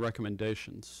conclusions and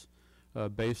recommendations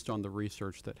based on the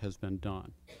research that has been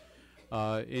done.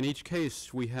 In each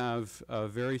case, we have a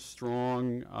very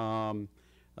strong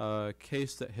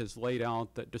case that has laid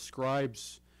out that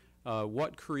describes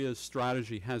what Korea's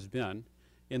strategy has been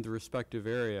in the respective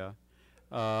area,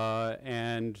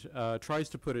 and tries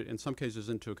to put it in some cases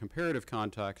into a comparative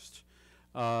context.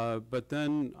 But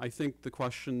then I think the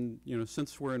question,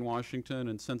 since we're in Washington,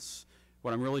 and since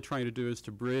what I'm really trying to do is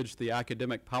to bridge the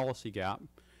academic policy gap,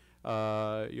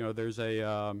 there's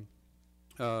a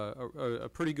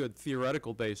pretty good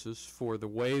theoretical basis for the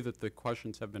way that the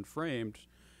questions have been framed.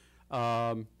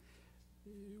 When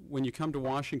you come to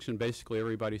Washington, basically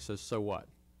everybody says, so what?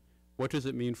 What does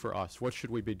it mean for us? What should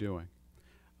we be doing?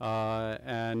 The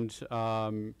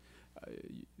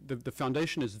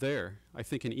foundation is there, I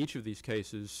think, in each of these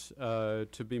cases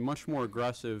to be much more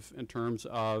aggressive in terms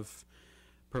of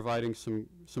providing some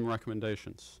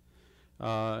recommendations.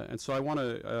 And so I want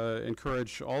to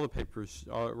encourage all the papers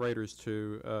writers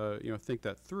to think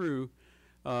that through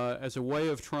as a way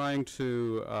of trying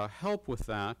to help with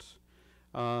that.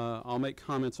 I'll make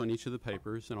comments on each of the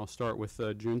papers, and I'll start with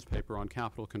June's paper on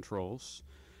capital controls.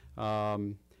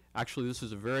 Actually, this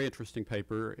is a very interesting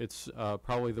paper. It's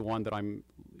probably the one that I'm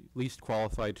least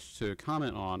qualified to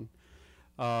comment on,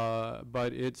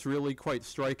 but it's really quite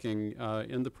striking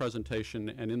in the presentation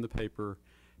and in the paper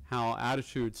how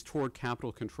attitudes toward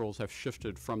capital controls have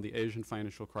shifted from the Asian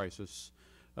financial crisis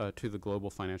to the global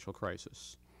financial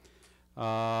crisis.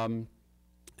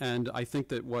 And I think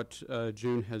that what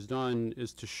June has done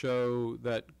is to show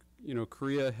that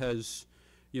Korea has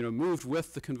moved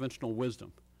with the conventional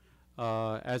wisdom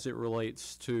as it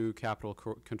relates to capital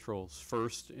controls.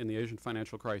 First, in the Asian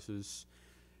financial crisis,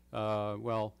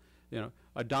 adopting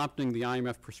the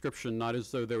IMF prescription, not as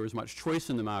though there was much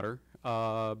choice in the matter,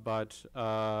 but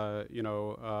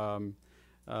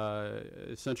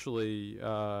essentially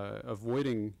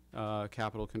avoiding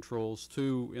capital controls.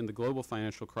 Two, in the global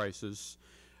financial crisis,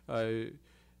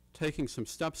 taking some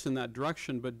steps in that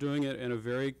direction, but doing it in a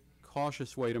very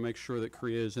cautious way to make sure that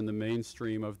Korea is in the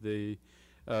mainstream of the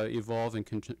evolving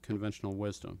conventional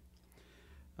wisdom.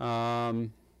 The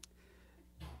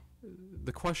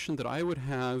question that I would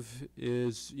have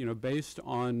is, based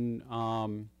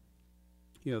on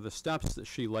the steps that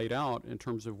she laid out in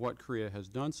terms of what Korea has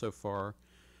done so far,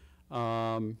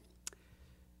 are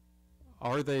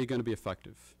they going to be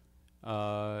effective?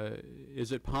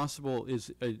 Is it possible,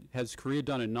 has Korea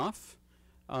done enough?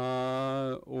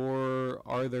 Or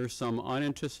are there some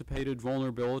unanticipated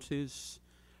vulnerabilities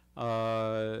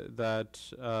that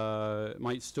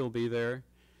might still be there?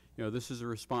 This is a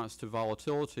response to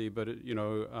volatility, but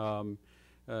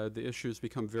the issues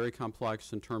become very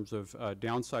complex in terms of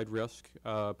downside risk,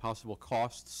 possible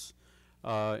costs,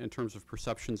 in terms of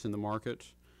perceptions in the market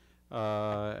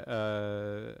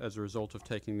as a result of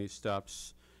taking these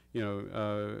steps,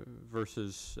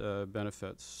 versus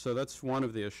benefits. So that's one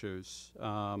of the issues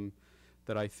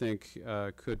that I think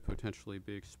could potentially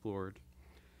be explored.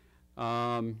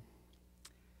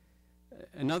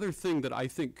 Another thing that I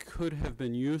think could have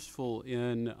been useful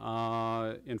in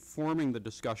informing the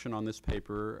discussion on this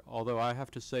paper, although I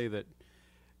have to say that,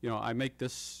 I make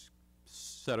this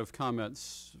set of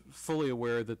comments fully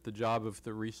aware that the job of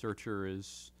the researcher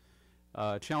is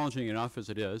challenging enough as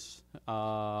it is.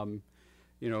 One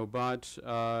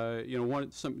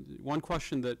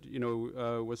question that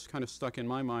was kind of stuck in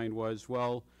my mind was,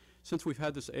 well, since we've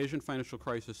had this Asian financial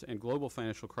crisis and global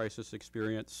financial crisis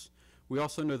experience, we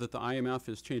also know that the IMF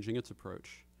is changing its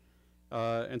approach.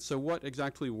 And so what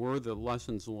exactly were the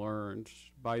lessons learned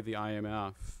by the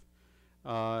IMF?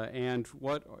 And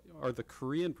what are the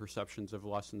Korean perceptions of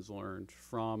lessons learned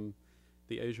from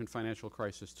the Asian financial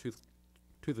crisis to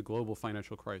the global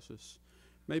financial crisis?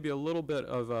 Maybe a little bit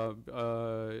of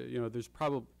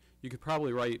you could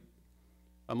probably write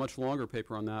a much longer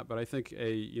paper on that, but I think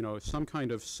some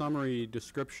kind of summary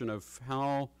description of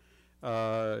how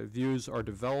views are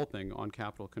developing on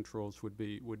capital controls would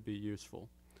be useful.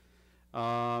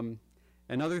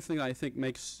 Another thing I think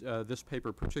makes this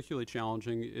paper particularly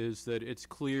challenging is that it's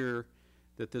clear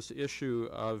that this issue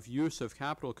of use of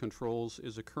capital controls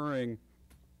is occurring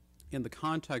in the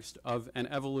context of an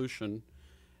evolution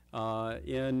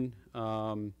in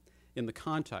the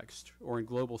context or in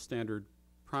global standard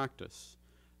practice,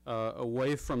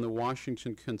 away from the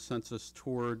Washington consensus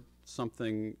toward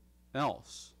something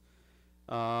else.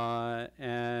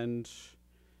 And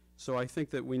so I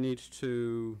think that we need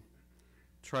to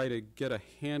try to get a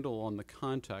handle on the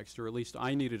context, or at least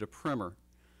I needed a primer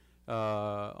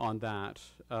on that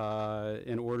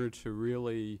in order to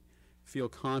really feel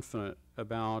confident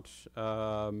about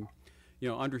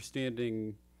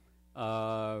understanding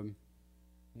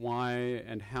why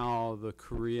and how the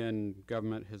Korean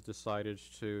government has decided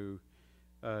to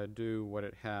do what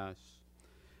it has.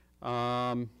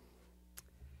 And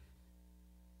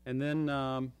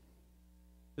then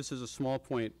this is a small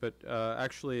point, but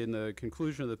actually in the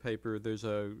conclusion of the paper, there's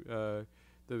the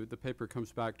paper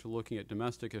comes back to looking at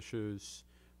domestic issues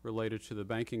related to the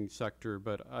banking sector,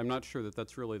 but I'm not sure that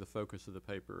that's really the focus of the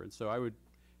paper. And so I would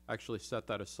actually set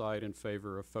that aside in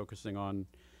favor of focusing on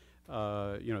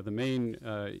the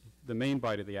main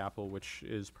bite of the apple, which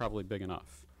is probably big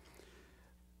enough.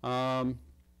 Jung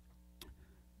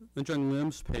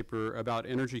Lim's paper about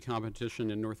energy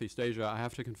competition in Northeast Asia, I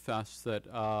have to confess that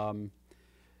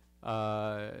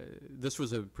this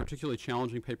was a particularly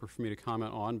challenging paper for me to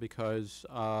comment on because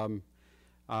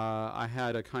I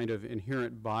had a kind of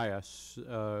inherent bias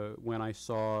when I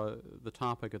saw the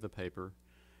topic of the paper,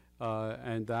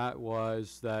 and that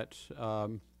was that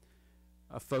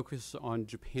a focus on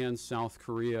Japan, South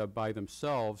Korea by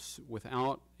themselves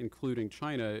without including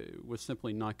China was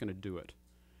simply not going to do it.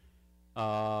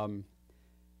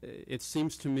 It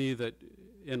seems to me that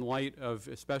in light of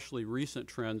especially recent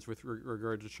trends with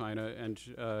regard to China, and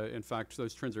in fact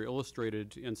those trends are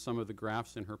illustrated in some of the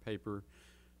graphs in her paper,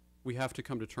 we have to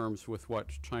come to terms with what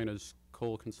China's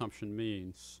coal consumption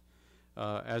means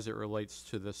as it relates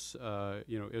to this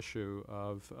issue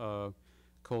of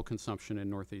coal consumption in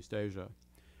Northeast Asia.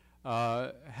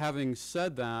 Having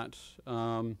said that,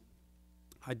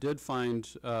 I did find,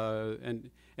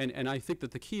 and I think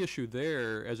that the key issue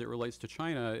there as it relates to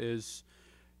China is,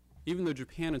 even though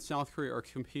Japan and South Korea are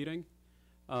competing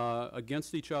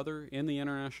against each other in the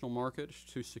international market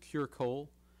to secure coal,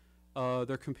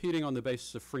 they're competing on the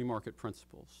basis of free market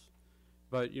principles.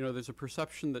 But there's a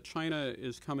perception that China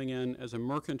is coming in as a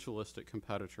mercantilistic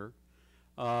competitor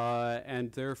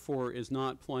and therefore is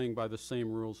not playing by the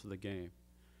same rules of the game.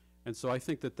 And so I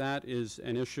think that that is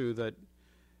an issue that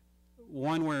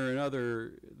one way or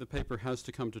another the paper has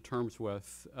to come to terms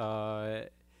with,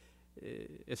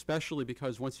 especially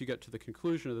because once you get to the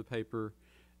conclusion of the paper,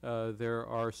 there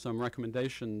are some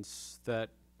recommendations that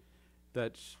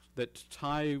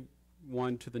tie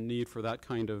one to the need for that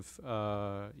kind of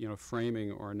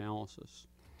framing or analysis.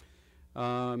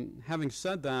 Having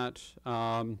said that,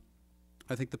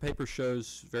 I think the paper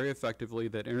shows very effectively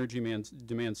that energy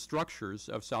demand structures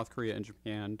of South Korea and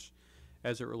Japan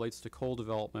as it relates to coal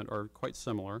development are quite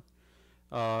similar,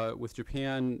 with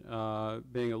Japan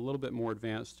being a little bit more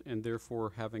advanced and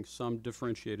therefore having some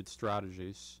differentiated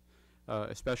strategies,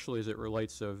 especially as it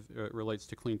relates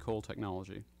to clean coal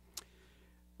technology.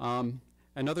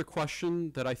 Another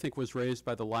question that I think was raised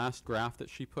by the last graph that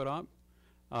she put up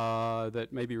that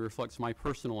maybe reflects my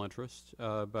personal interest,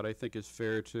 but I think is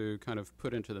fair to kind of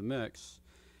put into the mix,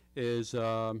 is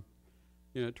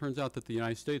it turns out that the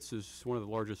United States is one of the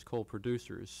largest coal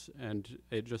producers, and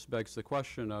it just begs the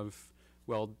question of,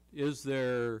 well,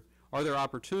 are there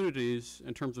opportunities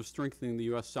in terms of strengthening the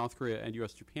U.S.-South Korea and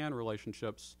U.S.-Japan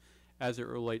relationships as it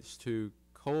relates to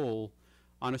coal?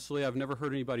 Honestly, I've never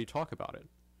heard anybody talk about it.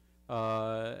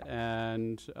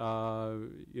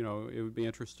 It would be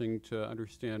interesting to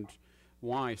understand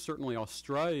why. Certainly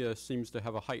Australia seems to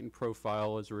have a heightened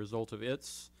profile as a result of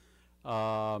its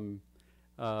role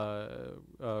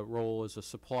as a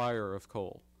supplier of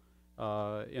coal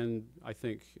in, I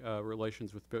think,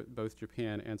 relations with both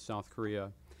Japan and South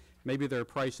Korea. Maybe there are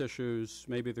price issues,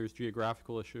 maybe there's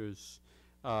geographical issues,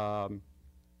 but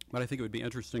I think it would be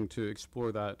interesting to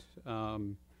explore that.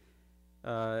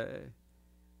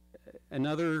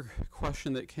 Another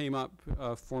question that came up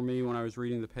for me when I was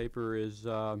reading the paper is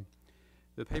the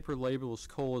paper labels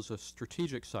coal as a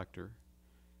strategic sector,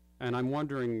 and I'm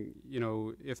wondering,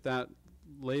 if that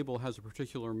label has a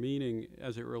particular meaning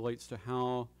as it relates to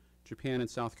how Japan and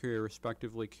South Korea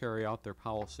respectively carry out their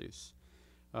policies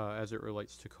as it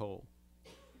relates to coal.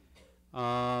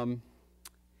 I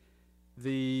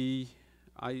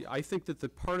think that the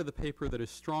part of the paper that is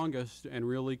strongest and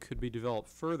really could be developed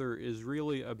further is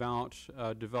really about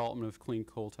development of clean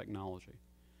coal technology.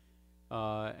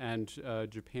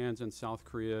 Japan's and South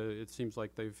Korea, it seems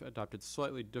like they've adopted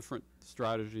slightly different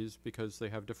strategies because they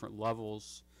have different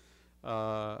levels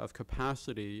of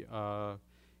capacity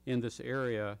in this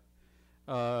area.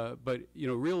 But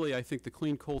really, I think the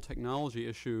clean coal technology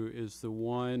issue is the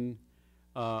one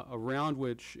around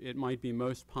which it might be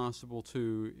most possible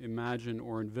to imagine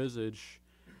or envisage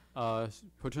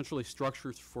potentially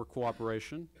structures for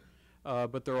cooperation.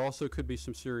 But there also could be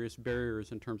some serious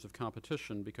barriers in terms of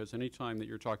competition, because anytime that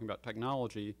you're talking about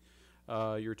technology,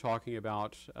 you're talking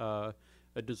about a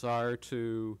desire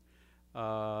to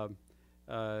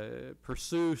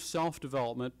pursue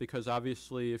self-development, because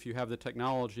obviously if you have the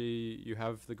technology, you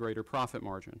have the greater profit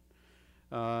margin.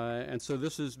 And so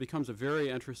this becomes a very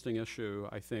interesting issue,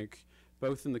 I think,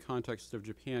 both in the context of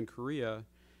Japan-Korea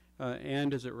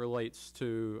and as it relates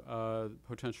to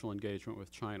potential engagement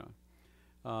with China.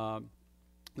 The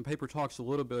paper talks a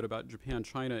little bit about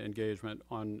Japan-China engagement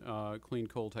on clean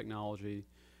coal technology,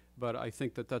 but I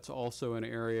think that that's also an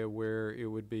area where it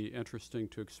would be interesting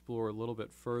to explore a little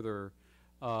bit further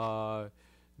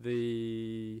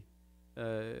the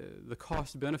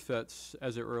cost benefits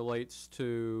as it relates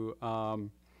to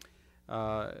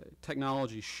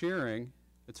technology sharing.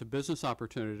 It's a business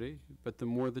opportunity, but the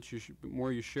more that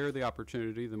more you share the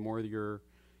opportunity, the more you're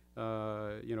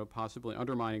possibly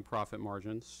undermining profit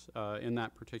margins in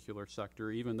that particular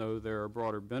sector, even though there are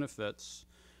broader benefits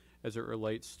as it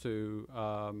relates to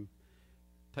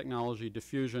technology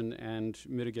diffusion and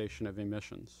mitigation of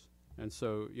emissions. And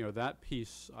so, that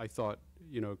piece I thought,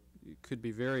 could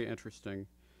be very interesting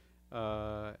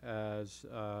as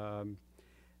a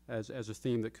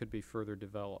theme that could be further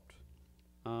developed.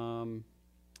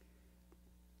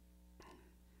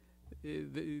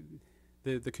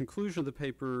 The conclusion of the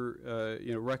paper,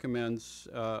 recommends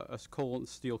a coal and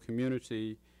steel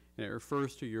community, and it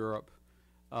refers to Europe.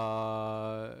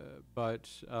 But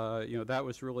that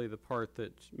was really the part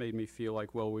that made me feel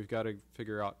like, well, we've got to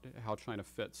figure out how China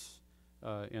fits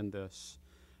in this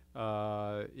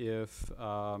if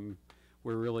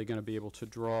we're really going to be able to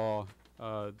draw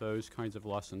those kinds of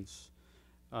lessons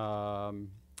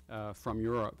from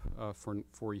Europe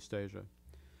for East Asia.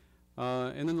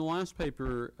 And then the last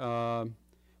paper,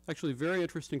 actually a very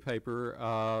interesting paper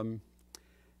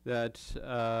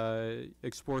that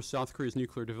explores South Korea's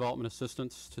nuclear development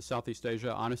assistance to Southeast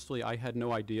Asia. Honestly, I had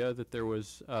no idea that there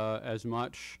was as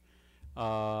much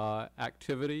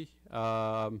activity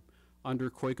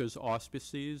under KOICA's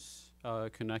auspices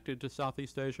connected to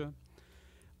Southeast Asia.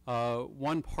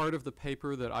 One part of the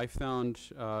paper that I found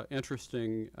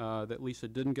interesting that Lisa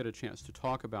didn't get a chance to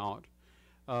talk about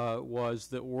was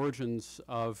the origins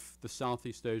of the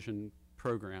Southeast Asian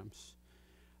programs.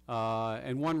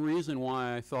 And one reason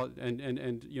why I thought,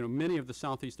 and many of the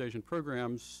Southeast Asian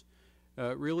programs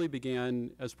really began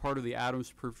as part of the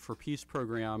Atoms for Peace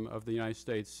program of the United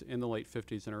States in the late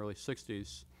 50s and early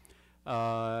 60s.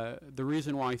 The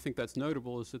reason why I think that's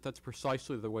notable is that that's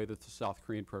precisely the way that the South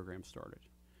Korean program started.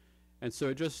 And so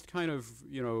it just kind of,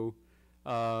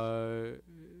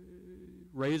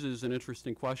 raises an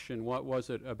interesting question. What was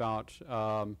it about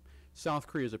South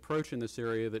Korea's approach in this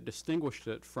area that distinguished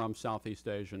it from Southeast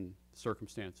Asian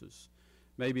circumstances?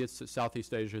 Maybe it's that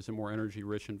Southeast Asia is a more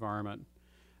energy-rich environment.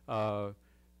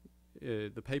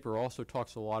 the paper also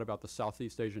talks a lot about the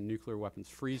Southeast Asian nuclear weapons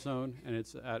free zone and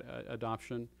its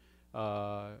adoption.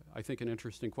 I think an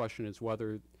interesting question is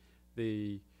whether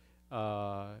the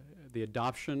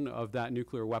adoption of that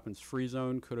nuclear weapons free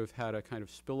zone could have had a kind of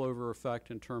spillover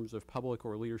effect in terms of public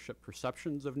or leadership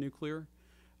perceptions of nuclear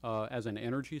as an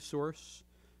energy source.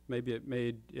 Maybe it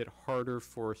made it harder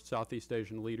for Southeast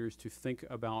Asian leaders to think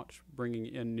about bringing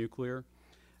in nuclear.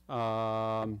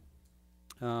 You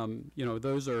know,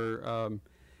 those are,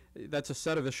 that's a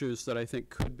set of issues that I think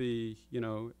could be, you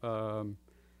know,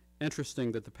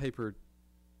 interesting that the paper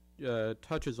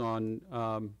touches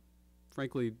on.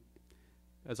 Frankly,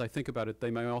 as I think about it, they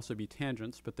may also be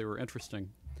tangents, but they were interesting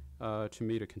to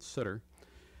me to consider.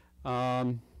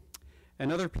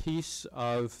 Another piece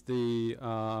of the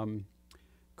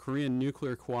Korean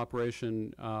nuclear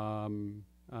cooperation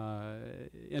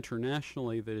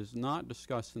internationally that is not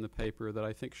discussed in the paper that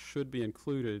I think should be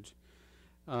included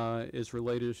is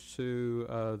related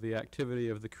to the activity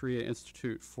of the Korea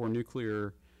Institute for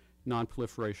Nuclear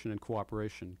Nonproliferation and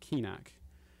Cooperation, KINAC.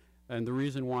 And the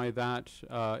reason why that,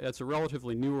 it's a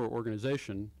relatively newer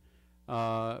organization,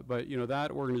 but you know,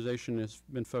 that organization has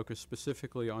been focused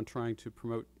specifically on trying to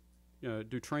promote,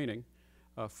 do training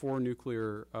for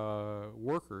nuclear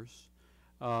workers,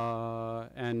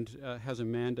 and has a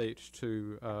mandate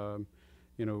to,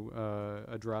 you know,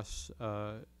 address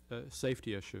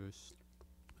safety issues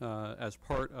as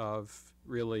part of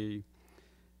really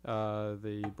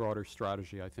the broader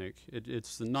strategy, I think.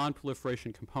 It's the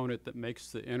non-proliferation component that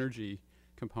makes the energy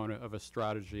component of a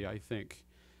strategy, I think,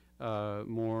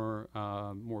 more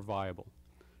viable,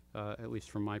 at least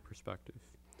from my perspective.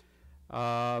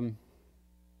 Another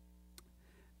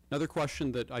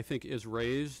question that I think is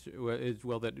raised,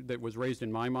 that was raised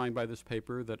in my mind by this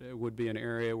paper, that it would be an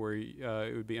area where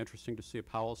it would be interesting to see a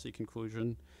policy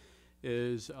conclusion,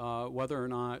 is whether or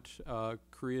not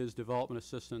Korea's development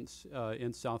assistance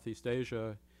in Southeast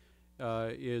Asia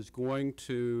is going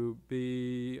to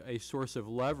be a source of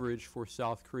leverage for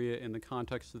South Korea in the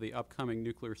context of the upcoming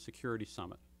Nuclear Security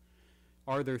Summit.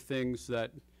 Are there things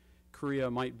that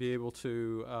Korea might be able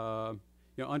to,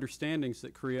 you know, understandings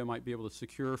that Korea might be able to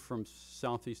secure from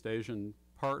Southeast Asian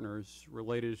partners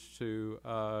related to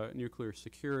nuclear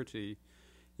security,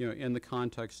 you know, in the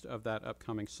context of that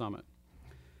upcoming summit?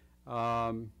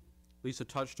 Lisa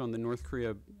touched on the North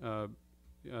Korea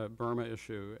Burma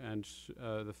issue and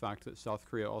the fact that South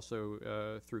Korea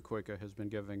also through KOICA has been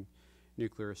giving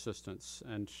nuclear assistance,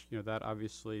 and you know, that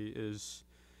obviously is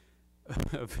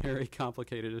a very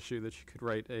complicated issue that you could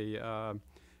write a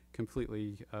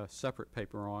completely separate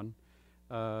paper on.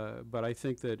 But I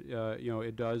think that you know,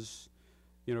 it does,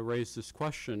 you know, raise this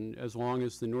question. As long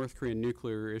as the North Korean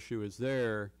nuclear issue is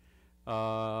there,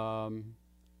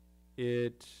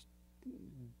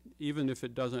 even if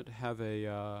it doesn't have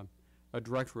a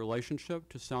direct relationship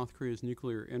to South Korea's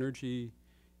nuclear energy,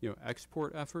 you know,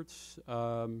 export efforts,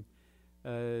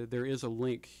 there is a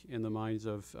link in the minds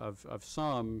of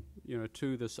some, you know,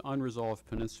 to this unresolved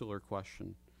peninsular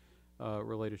question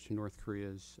related to North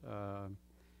Korea's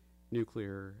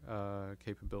nuclear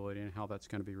capability and how that's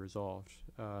going to be resolved.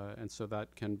 And so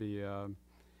that can be,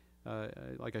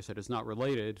 like I said, it's not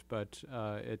related, but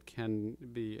it can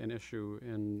be an issue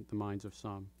in the minds of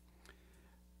some.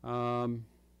 And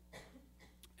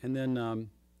then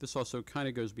this also kind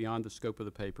of goes beyond the scope of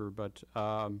the paper, but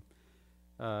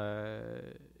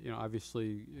you know,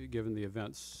 obviously, given the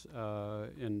events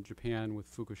in Japan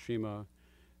with Fukushima,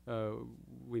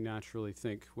 we naturally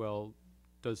think, well,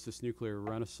 does this nuclear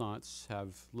renaissance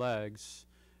have legs?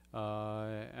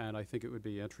 And I think it would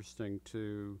be interesting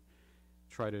to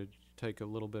try to take a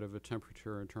little bit of a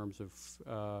temperature in terms of,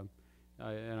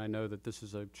 and I know that this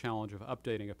is a challenge of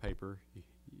updating a paper.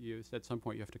 At some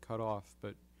point you have to cut off,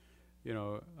 but you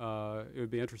know, it would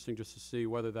be interesting just to see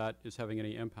whether that is having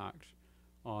any impact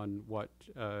on what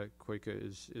KOICA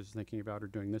is thinking about or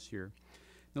doing this year.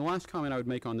 And the last comment I would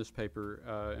make on this paper,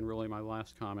 and really my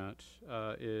last comment,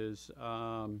 is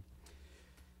you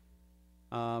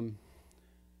know,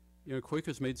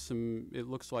 KOICA's made some, it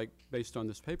looks like, based on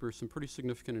this paper, some pretty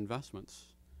significant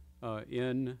investments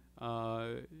in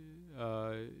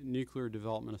nuclear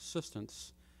development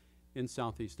assistance in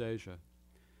Southeast Asia.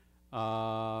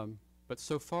 But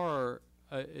so far,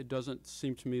 it doesn't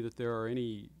seem to me that there are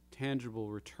any tangible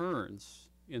returns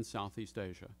in Southeast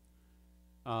Asia.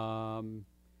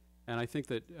 And I think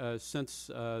that since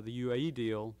the UAE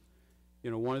deal,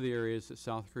 you know, one of the areas that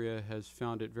South Korea has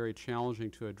found it very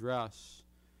challenging to address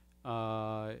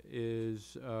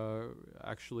is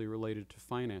actually related to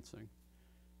financing.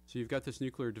 So you've got this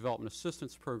nuclear development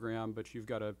assistance program, but you've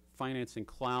got a financing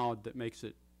cloud that makes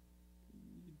it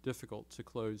difficult to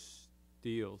close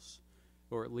deals,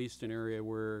 or at least an area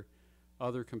where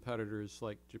other competitors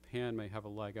like Japan may have a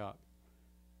leg up,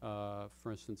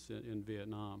 for instance, in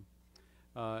Vietnam.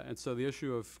 And so the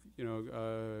issue of,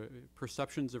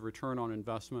 perceptions of return on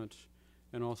investment,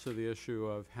 and also the issue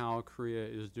of how Korea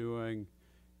is doing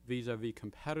vis-a-vis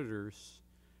competitors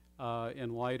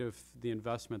in light of the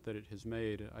investment that it has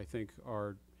made, I think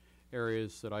are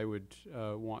areas that I would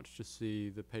want to see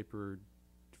the paper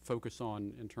focus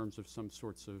on in terms of some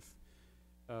sorts of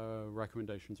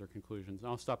recommendations or conclusions.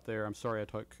 I'll stop there. I'm sorry I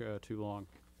took too long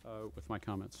with my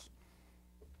comments.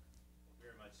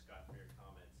 Very much, Scott, for your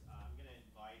comments. I'm going to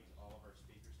invite all of our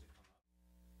speakers to come up.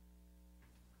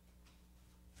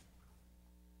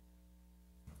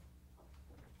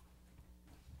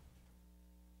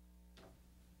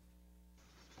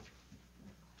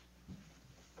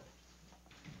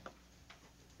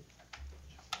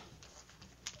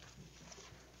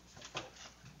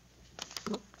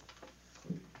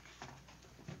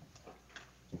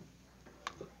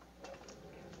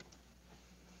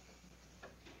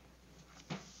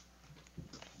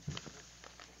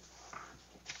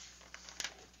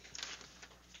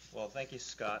 Well, thank you,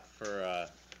 Scott, for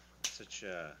such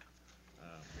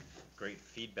great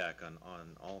feedback on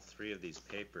all three of these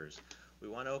papers. We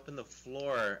want to open the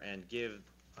floor and give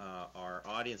our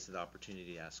audience the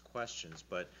opportunity to ask questions.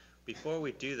 But before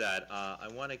we do that, I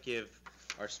want to give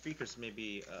our speakers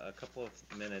maybe a couple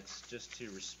of minutes just to,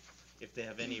 if they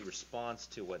have any response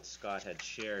to what Scott had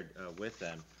shared with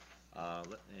them.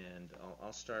 And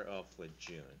I'll start off with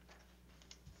June.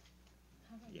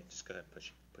 Yeah, just go ahead,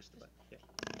 push the button. Yeah.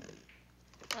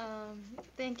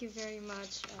 Thank you very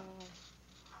much.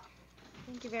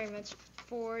 Thank you very much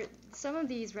for some of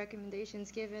these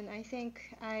recommendations given. I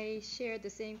think I shared the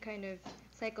same kind of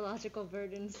psychological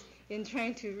burdens in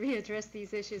trying to readdress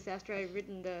these issues after I'd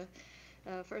written the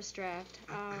first draft.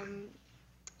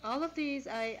 All of these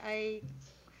I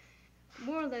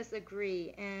more or less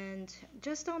agree, and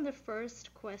just on the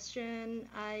first question,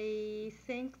 I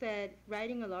think that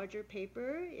writing a larger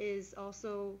paper is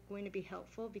also going to be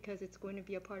helpful because it's going to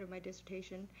be a part of my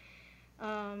dissertation.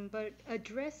 But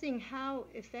addressing how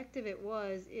effective it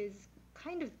was is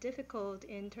kind of difficult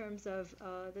in terms of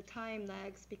the time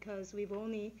lags because we've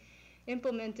only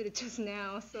implemented it just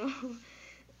now, so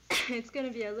it's going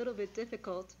to be a little bit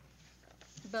difficult.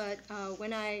 But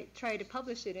when I try to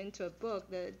publish it into a book,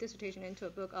 the dissertation into a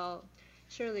book, I'll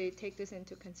surely take this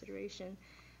into consideration.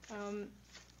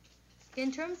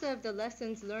 In terms of the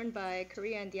lessons learned by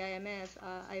Korea and the IMF,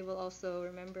 I will also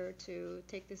remember to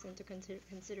take this into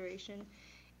consideration.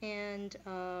 And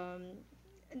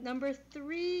number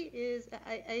 3 is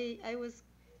I was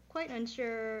quite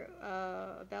unsure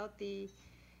about a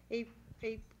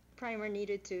primer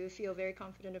needed to feel very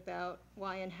confident about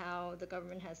why and how the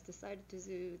government has decided to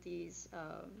do these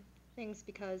things,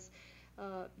 because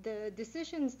the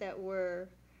decisions that were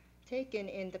taken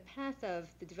in the path of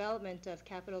the development of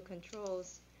capital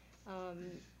controls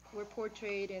were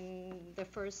portrayed in the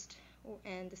first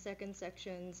and the second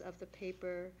sections of the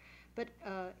paper. But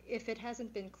if it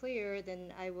hasn't been clear,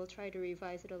 then I will try to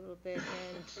revise it a little bit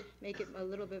and make it a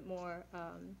little bit more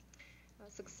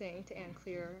succinct and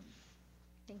clearer.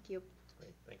 Thank you.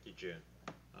 Great. Thank you, June.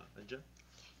 Anja?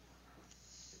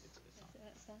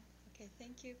 Okay,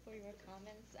 thank you for your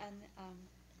comments. And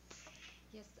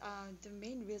yes, the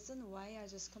main reason why I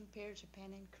just compare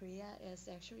Japan and Korea is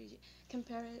actually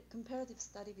comparative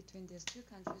study between these two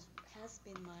countries has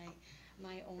been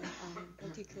my own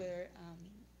particular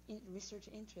research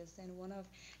interest, and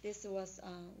this was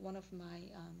one of my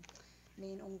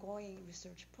main ongoing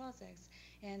research projects.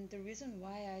 And the reason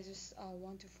why I just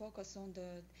want to focus on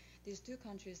these two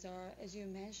countries are, as you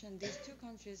mentioned, these two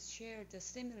countries share the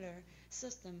similar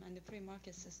system and the free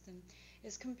market system.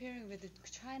 Is comparing with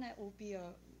China will be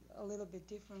a little bit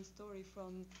different story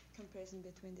from comparison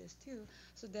between these two.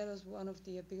 So that was one of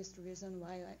the biggest reason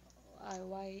why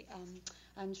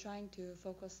I'm trying to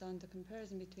focus on the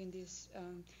comparison between these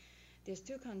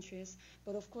two countries.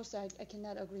 But of course, I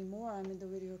cannot agree more. I mean,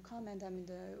 with your comment, I mean,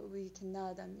 we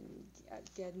cannot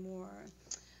get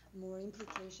more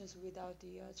implications without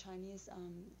the Chinese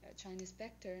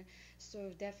factor.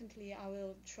 So definitely, I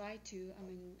will try to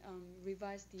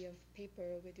revise the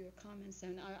paper with your comments,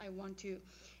 and I want to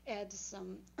add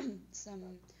some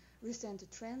recent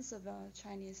trends of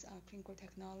Chinese clean core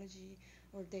technology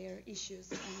or their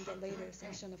issues in the later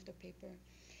section of the paper.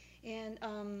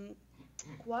 And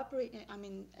cooperate. I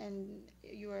mean, and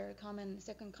your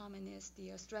second comment is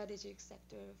the strategic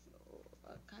sector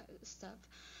stuff.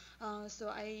 So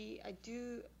I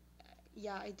do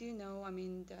yeah, I do know. I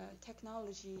mean, the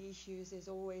technology issues is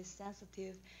always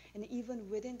sensitive, and even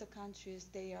within the countries,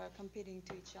 they are competing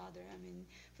to each other. I mean,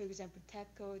 for example,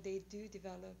 TEPCO,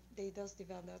 they does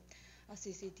develop a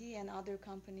CCD, and other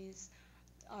companies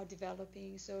are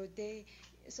developing. So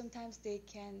sometimes they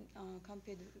can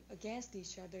compete against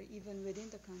each other even within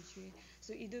the country.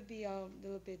 So it would be a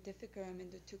little bit difficult, I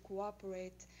mean, to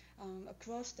cooperate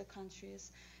across the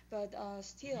countries. But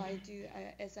still,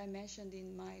 as I mentioned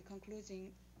in my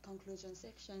conclusion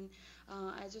section,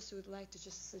 I just would like to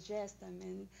just suggest, I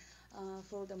mean,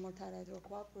 for the multilateral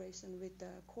cooperation with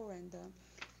the core and the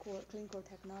clean core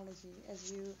technology.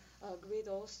 As you agreed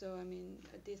also, I mean,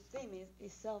 this theme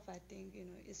itself, I think,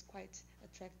 is quite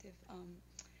attractive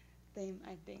theme,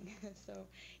 I think. So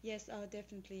yes,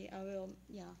 definitely, I will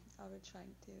try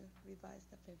to revise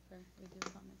the paper with your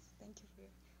comments. Thank you for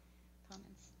your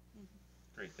comments.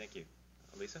 Great, thank you.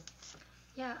 Lisa?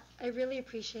 Yeah, I really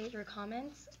appreciate your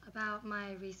comments about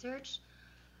my research.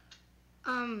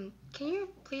 Can you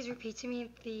please repeat to me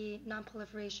the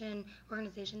non-proliferation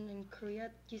organization in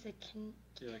Korea? You said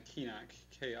Yeah, KINAC,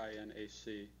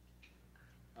 K-I-N-A-C.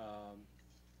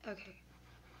 Okay.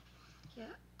 Yeah,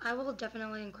 I will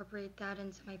definitely incorporate that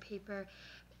into my paper,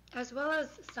 as well as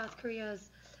South Korea's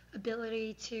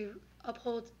ability to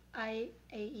uphold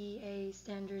IAEA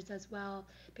standards as well,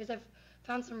 because I've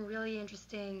found some really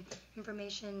interesting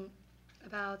information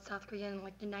about South Korea in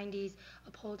like the 90s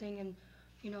upholding and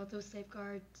those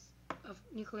safeguards of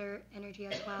nuclear energy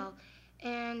as well.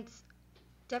 And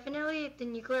definitely the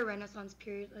nuclear renaissance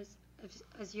period,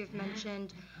 as you've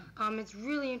mentioned, it's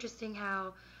really interesting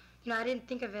how, I didn't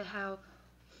think of it,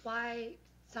 why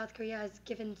South Korea has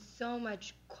given so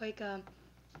much KOICA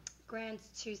grants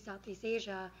to Southeast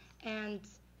Asia, and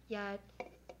yet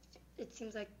it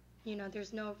seems like,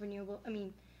 there's no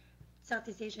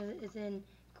Southeast Asia isn't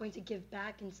going to give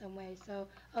back in some way. So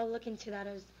I'll look into that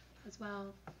as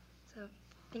well. So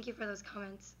thank you for those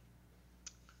comments.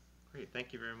 Great,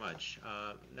 thank you very much.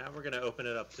 Now we're going to open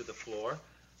it up to the floor.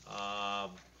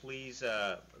 Please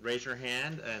raise your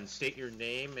hand and state your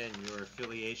name and your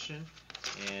affiliation,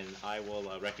 and I will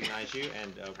recognize you.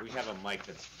 And we have a mic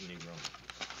that's being room.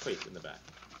 Please, in the back.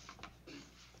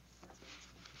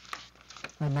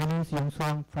 My name is Yong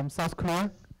Swang from South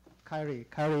Korea. Kairi.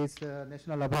 Kairi is the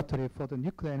National Laboratory for the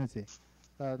Nuclear Energy.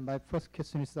 My first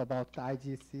question is about the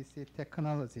IGCC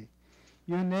technology.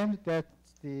 You named that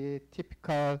the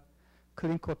typical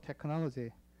clean core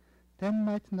technology. That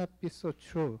might not be so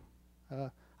true.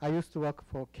 I used to work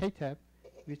for KTAP,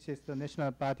 which is the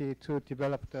national body to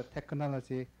develop the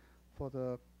technology for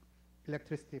the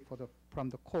electricity from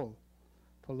the coal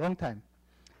for a long time.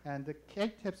 And the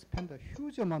KTAP spent a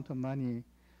huge amount of money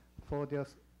for their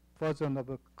version of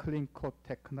a clean core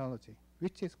technology,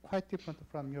 which is quite different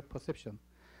from your perception.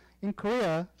 In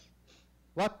Korea,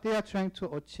 what they are trying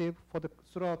to achieve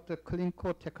throughout the clean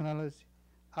core technology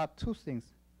are two things: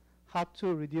 how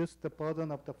to reduce the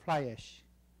burden of the fly ash.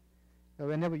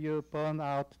 Whenever you burn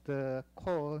out the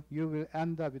coal, you will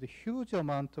end up with a huge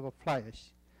amount of fly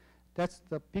ash. That's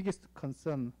the biggest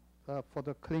concern for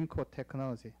the clean core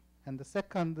technology. And the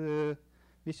second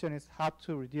mission is how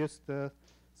to reduce the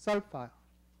sulfur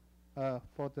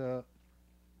for the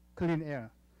clean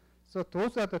air. So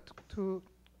those are the two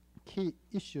key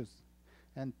issues.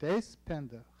 And they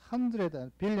spend hundreds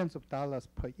of billions of dollars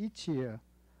per each year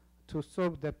to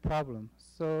solve that problem.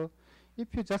 So if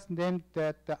you just name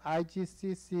that the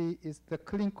IGCC is the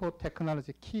clean core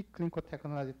technology, key clean core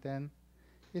technology, then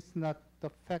it's not the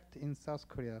fact in South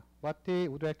Korea. What they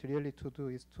would like really to do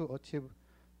is to achieve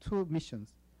two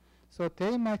missions. So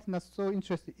they might not so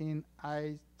interested in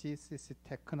IGCC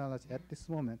technology at this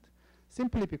moment,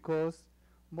 simply because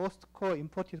most coal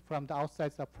imported from the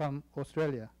outside are from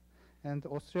Australia. And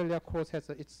Australia coal has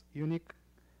its unique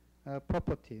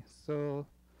property. So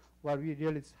what we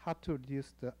really is how to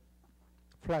reduce the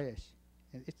fly ash.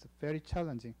 And it's very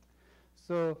challenging.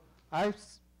 So I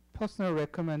personally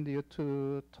recommend you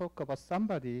to talk about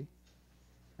somebody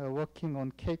working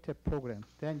on KTAP program.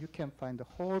 Then you can find a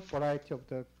whole variety of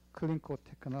the clean core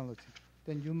technology.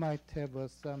 Then you might have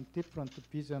some different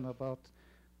vision about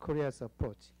Korea's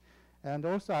approach. And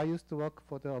also I used to work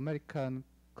for the American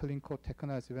clean core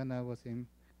technology when I was in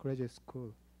graduate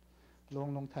school,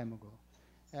 long time ago.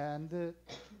 And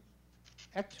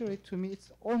actually, to me,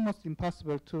 it's almost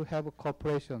impossible to have a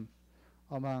cooperation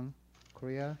among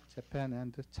Korea, Japan,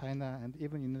 and China, and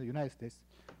even in the United States,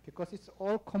 because it's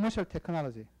all commercial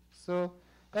technology. So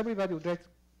everybody would like to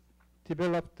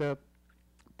develop the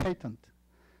patent.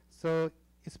 So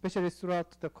especially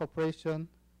throughout the cooperation,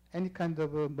 any kind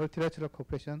of multilateral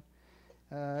cooperation,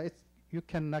 you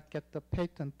cannot get the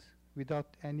patent without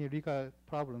any legal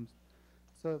problems.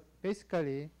 So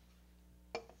basically,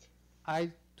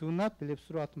 I do not believe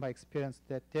throughout my experience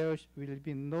that there will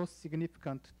be no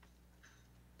significant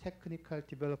technical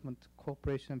development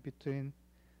cooperation between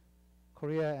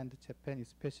Korea and Japan,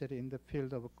 especially in the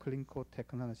field of clean coal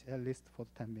technology, at least for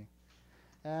the time being.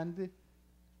 And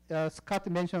Scott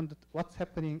mentioned what's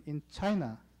happening in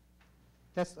China.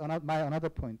 That's my another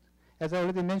point. As I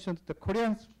already mentioned, the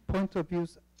Korean point of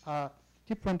views are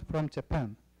different from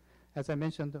Japan. As I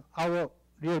mentioned, our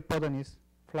real burden is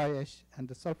fly ash and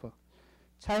the sulfur.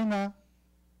 China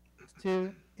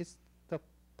still is the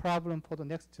problem for the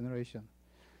next generation.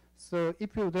 So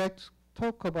if you would like to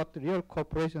talk about the real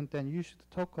cooperation, then you should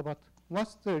talk about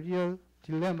what's the real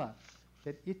dilemma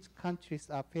that each countries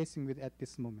are facing with at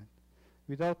this moment.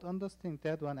 Without understanding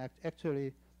that one,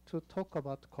 actually to talk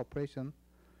about cooperation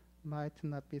might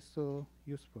not be so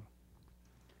useful.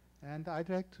 And I'd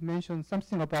like to mention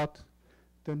something about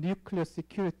the nuclear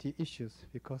security issues,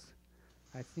 because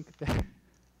I think that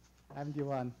I'm the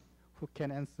one who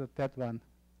can answer that one.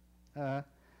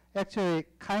 Actually,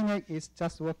 KINEC is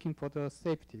just working for the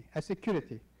safety,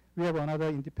 security. We have another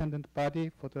independent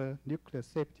body for the nuclear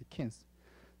safety, KINS.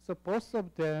 So both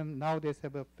of them nowadays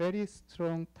have a very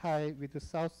strong tie with the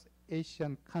South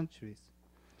Asian countries.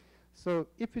 So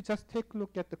if you just take a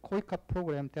look at the KOICA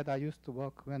program that I used to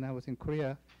work when I was in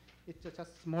Korea, it's just a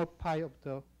small pie of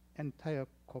the entire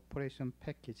cooperation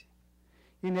package.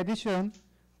 In addition,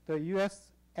 the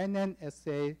US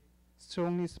NNSA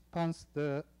strongly sponsors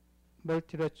the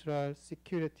multilateral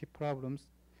security problems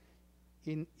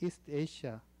in East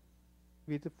Asia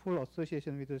with full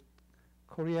association with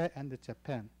Korea and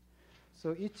Japan.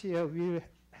 So each year we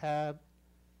have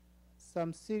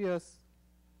some serious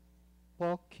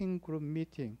working group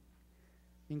meeting,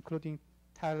 including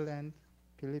Thailand,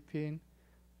 Philippines,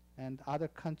 and other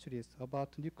countries about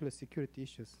nuclear security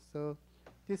issues. So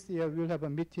this year we'll have a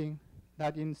meeting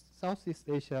not in Southeast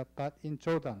Asia, but in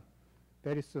Jordan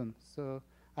very soon. So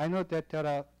I know that there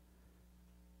are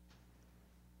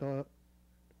the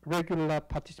regular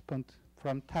participants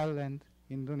from Thailand,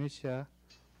 Indonesia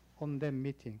on that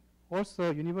meeting.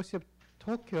 Also, University of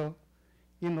Tokyo,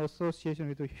 in association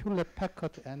with Hewlett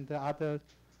Packard and the other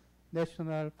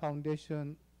national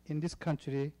foundation in this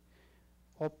country,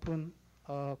 open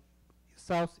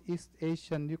Southeast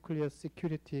Asian nuclear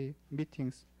security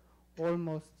meetings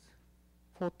almost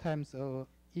 4 times a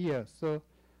year. So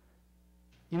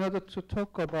in order to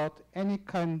talk about any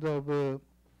kind of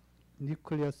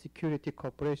nuclear security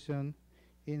cooperation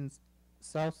in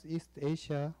Southeast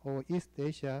Asia or East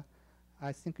Asia,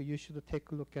 I think you should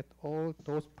take a look at all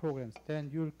those programs.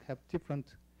 Then you'll have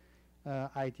different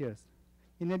ideas.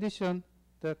 In addition,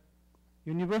 the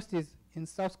universities in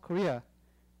South Korea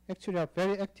actually are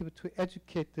very active to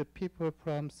educate the people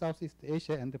from Southeast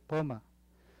Asia and Burma.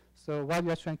 So what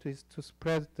we are trying to is to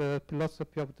spread the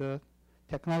philosophy of the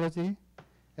technology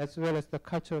as well as the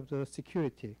culture of the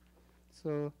security.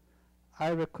 So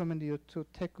I recommend you to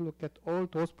take a look at all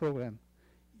those programs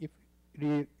if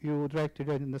you would like to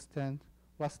really understand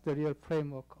what's the real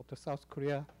framework of the South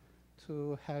Korea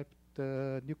to help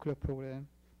the nuclear program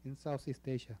in Southeast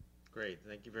Asia. Great.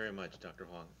 Thank you very much, Dr.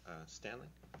 Huang. Stanley?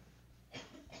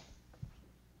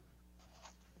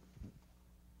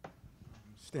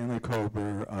 Stanley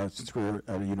Kober, since we're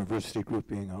at a university group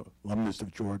being an alumnus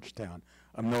of Georgetown,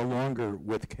 I'm no longer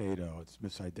with Cato, it's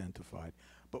misidentified.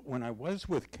 But when I was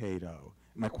with Cato,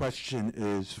 my question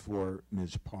is for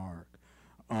Ms. Park.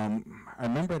 I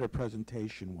remember at a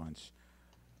presentation once,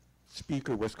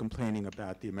 speaker was complaining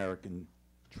about the American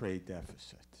trade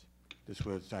deficit. This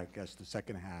was, I guess, the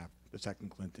second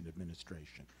Clinton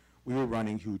administration. We were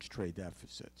running huge trade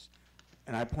deficits.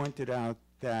 And I pointed out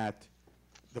that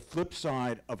the flip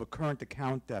side of a current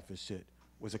account deficit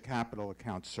was a capital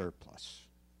account surplus.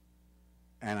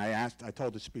 And I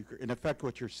told the speaker, in effect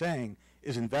what you're saying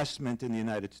is investment in the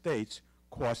United States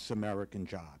costs American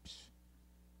jobs.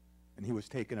 And he was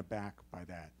taken aback by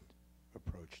that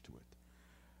approach to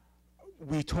it.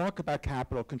 We talk about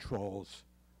capital controls,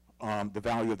 the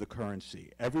value of the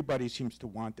currency. Everybody seems to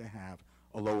want to have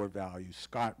a lower value.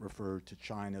 Scott referred to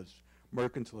China's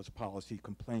mercantilist policy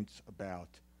complaints about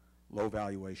low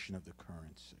valuation of the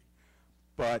currency.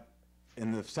 But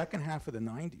in the second half of the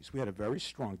 90s, we had a very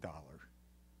strong dollar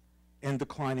and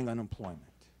declining unemployment.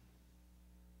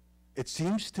 It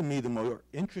seems to me the more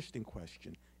interesting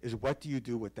question is, what do you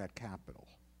do with that capital?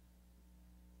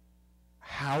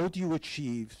 How do you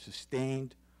achieve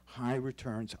sustained high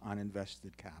returns on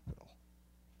invested capital?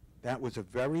 That was a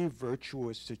very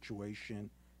virtuous situation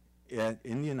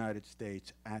in the United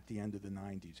States at the end of the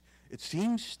 90s. It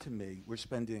seems to me we're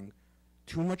spending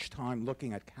too much time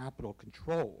looking at capital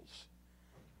controls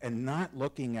and not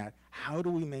looking at how do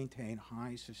we maintain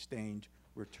high sustained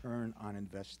return on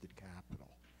invested capital.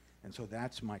 And so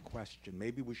that's my question.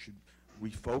 Maybe we should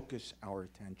refocus our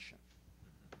attention.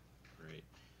 Great.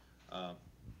 Would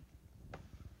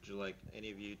you like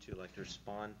any of you to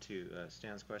respond to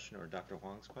Stan's question or Dr.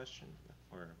 Huang's question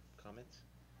or comments?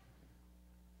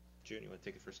 June, you want to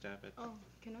take it first stab at? Oh,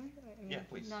 can I? I mean, Yeah,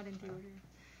 please. Not in the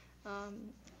order.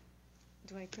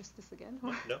 Do I press this again?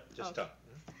 No, just Okay.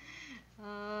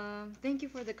 talk. Thank you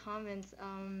for the comments.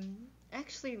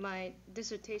 Actually, my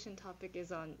dissertation topic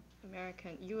is on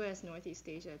U.S. Northeast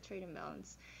Asia trade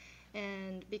imbalance.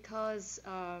 And because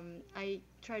I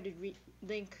try to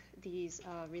link these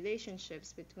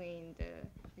relationships between the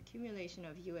accumulation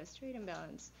of U.S. trade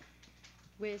imbalance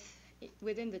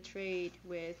within the trade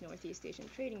with Northeast Asian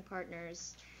trading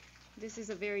partners, this is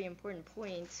a very important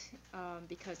point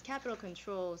because capital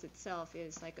controls itself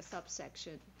is like a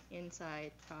subsection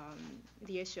inside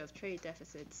the issue of trade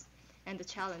deficits and the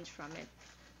challenge from it.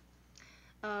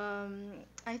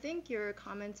 I think your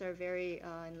comments are very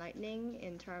enlightening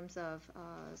in terms of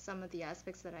some of the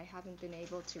aspects that I haven't been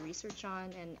able to research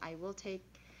on, and I will take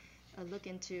a look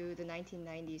into the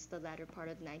 1990s, the latter part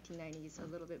of the 1990s, a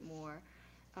little bit more.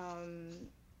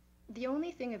 The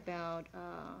only thing about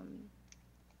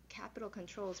capital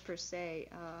controls per se,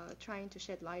 trying to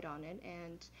shed light on it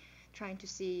and trying to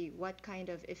see what kind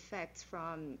of effects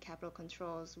from capital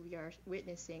controls we are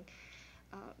witnessing.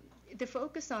 The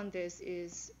focus on this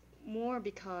is more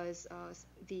because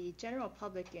the general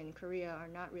public in Korea are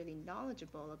not really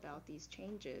knowledgeable about these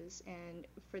changes, and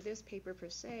for this paper per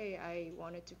se, I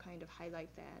wanted to kind of highlight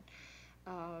that.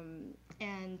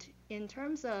 And in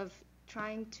terms of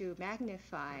trying to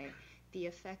magnify the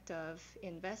effect of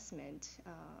investment,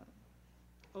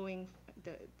 owing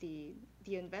the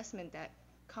investment that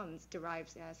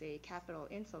derives as a capital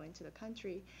inflow into the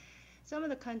country, some of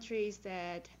the countries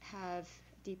that have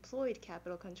deployed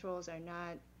capital controls are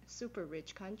not super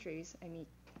rich countries. I mean,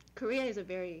 Korea is a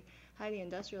very highly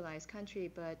industrialized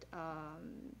country, but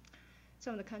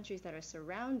some of the countries that are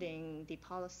surrounding the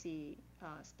policy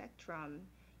spectrum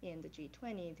in the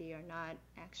G20, they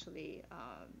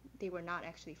were not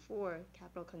actually for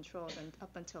capital controls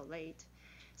up until late.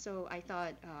 So I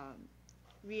thought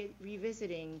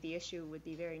revisiting the issue would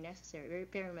be very necessary,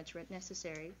 very much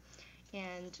necessary.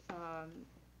 And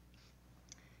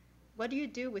what do you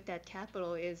do with that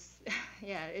capital is,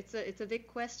 yeah, it's a big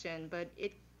question, but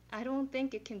I don't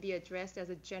think it can be addressed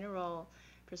as a general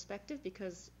perspective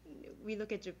because we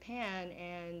look at Japan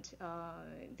and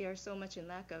they are so much in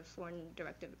lack of foreign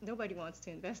direct. Nobody wants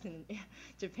to invest in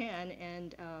Japan,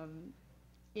 and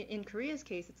in Korea's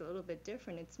case, it's a little bit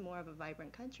different. It's more of a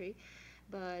vibrant country,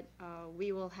 but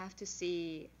we will have to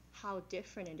see how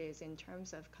different it is in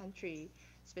terms of country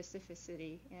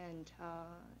specificity and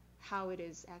how it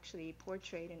is actually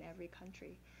portrayed in every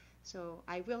country. So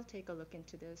I will take a look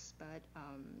into this, but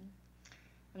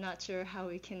I'm not sure how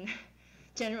we can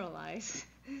generalize.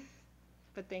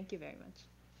 But thank you very much.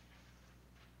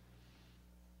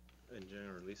 In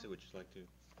general, Lisa, would you like to?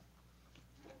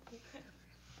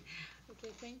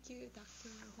 Okay, thank you,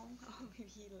 Dr. Hong. Oh, maybe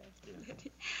he left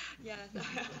already. Yeah.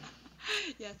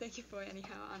 Yeah, thank you for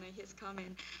anyhow on his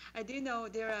comment. I do know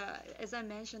there are, as I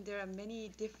mentioned, there are many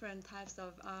different types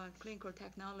of clinical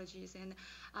technologies, and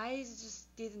I just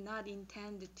did not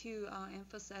intend to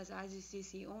emphasize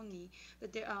IGCC only.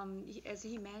 But there, as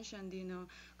he mentioned,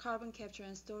 carbon capture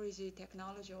and storage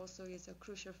technology also is a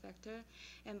crucial factor.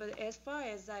 But as far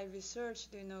as I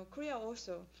researched, Korea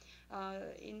also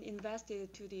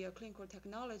invested to the clinical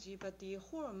technology, but the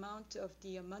whole amount of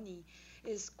the money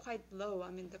is quite low.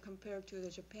 I mean, compared to the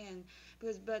Japan,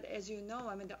 but as you know,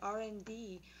 I mean, the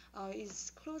R&D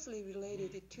is closely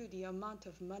related to the amount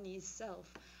of money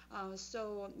itself.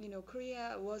 So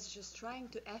Korea was just trying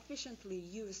to efficiently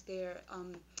use their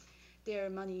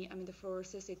money. I mean, for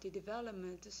CCT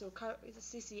development. So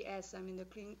CCS, I mean, the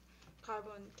clean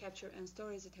carbon capture and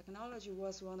storage technology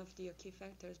was one of the key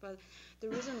factors. But the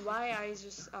reason why I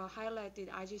just highlighted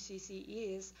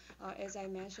IGCC is, as I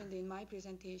mentioned in my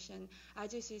presentation,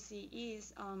 IGCC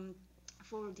is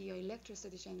for the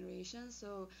electricity generation.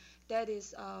 So that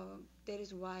is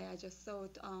why I just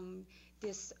thought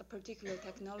this particular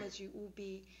technology will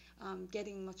be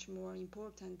getting much more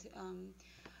important,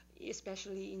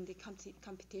 especially in the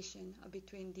competition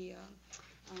between the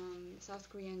South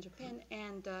Korea and Japan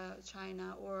and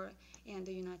China and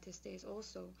the United States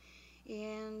also.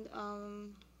 And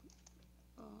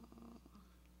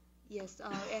yes,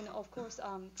 and of course,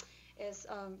 as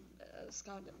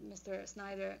Mr.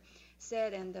 Snyder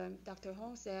said and Dr.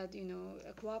 Hong said,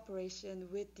 cooperation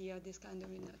with this kind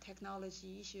of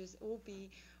technology issues will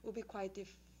be quite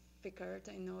difficult.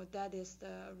 That is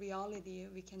the reality.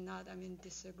 We cannot,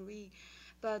 disagree.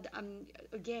 But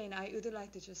again, I would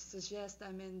like to just suggest,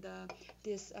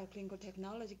 this clinical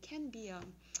technology can be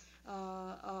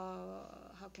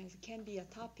can be a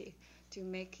topic to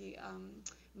make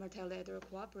multilateral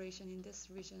cooperation in this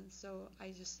region. So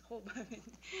I just hope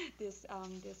this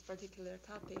particular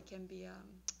topic can be a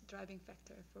driving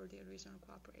factor for the regional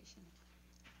cooperation.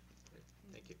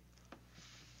 Thank you.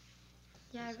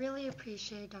 Yeah, I really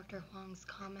appreciate Dr. Huang's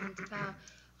comment about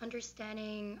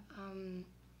understanding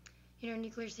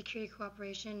nuclear security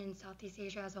cooperation in Southeast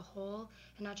Asia as a whole,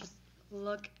 and not just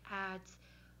look at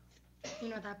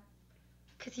that,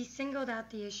 because he singled out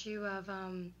the issue of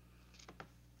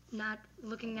not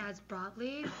looking as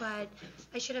broadly. But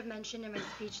I should have mentioned in my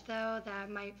speech, though, that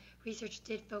my research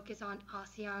did focus on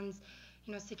ASEAN's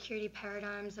security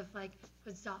paradigms of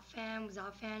with ZOFAN.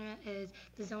 ZOFAN is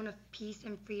the zone of peace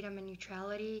and freedom and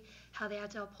neutrality, how they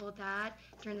had to uphold that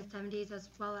during the 70s, as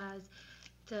well as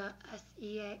the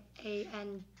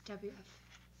SEANWFZ,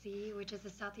 which is the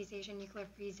Southeast Asian Nuclear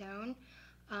Free Zone.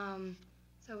 So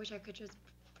I wish I could just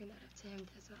bring that up to him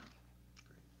as well.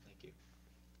 Great, thank you.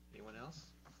 Anyone else?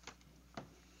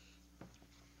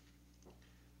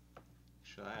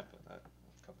 Sure, I have a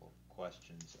couple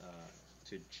questions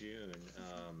to June.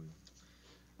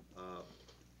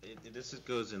 This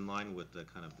goes in line with the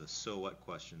kind of the so what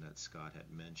question that Scott had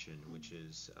mentioned, which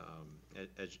is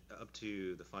up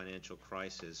to the financial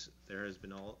crisis, there has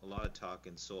been a lot of talk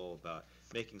in Seoul about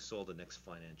making Seoul the next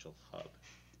financial hub,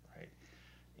 right?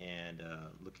 And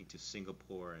looking to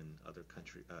Singapore and other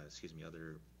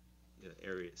other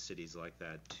cities like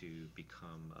that to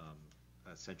become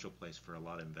a central place for a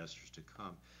lot of investors to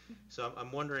come. So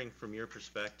I'm wondering, from your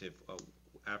perspective,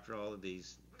 after all of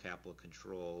these capital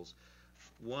controls,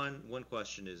 one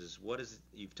question is what is,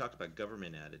 you've talked about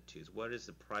government attitudes, what is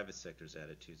the private sector's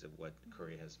attitudes of what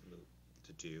Korea has moved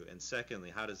to do? And secondly,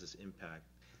 how does this impact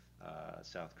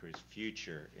South Korea's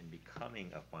future in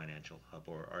becoming a financial hub,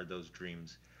 or are those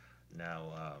dreams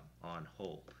now on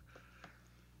hold?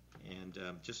 And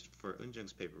just for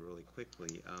Eunjung's paper really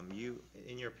quickly, you,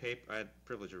 in your paper, I had the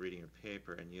privilege of reading your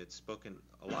paper, and you had spoken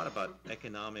a lot about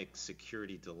economic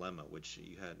security dilemma, which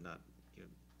you had not, you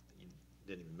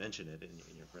didn't even mention it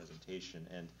in your presentation,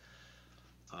 and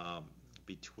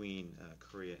between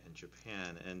Korea and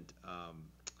Japan. And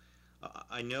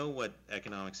I know what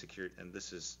economic security, and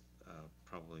this is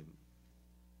probably,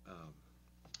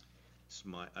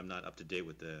 I'm not up to date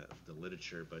with the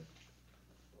literature, but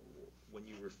when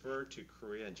you refer to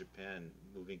Korea and Japan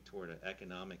moving toward an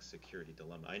economic security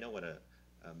dilemma, I know what a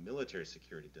military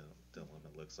security dilemma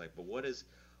looks like, but what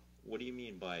do you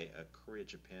mean by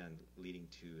Korea-Japan leading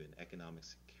to an economic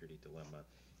security dilemma?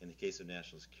 In the case of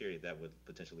national security, that would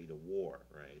potentially lead to war,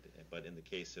 right? But in the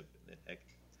case of the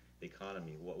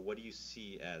economy, what do you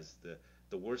see as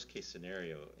the worst case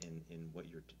scenario in what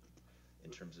you're, in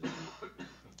terms of the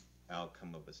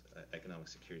outcome of an economic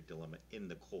security dilemma in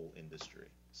the coal industry?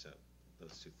 So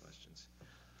those two questions.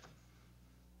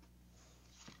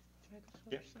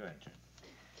 Yeah, go ahead,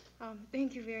 Jen.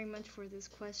 Thank you very much for this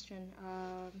question.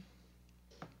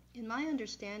 In my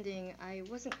understanding, I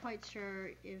wasn't quite sure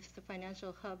if the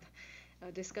financial hub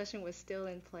discussion was still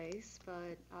in place,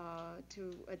 but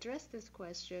to address this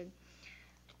question,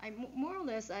 more or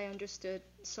less I understood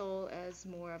Seoul as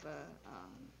more of a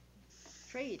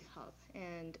trade hub,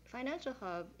 and financial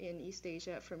hub in East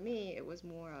Asia, for me, it was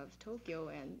more of Tokyo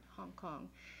and Hong Kong.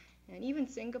 And even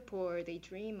Singapore, they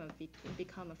dream of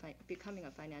becoming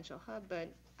a financial hub, but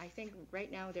I think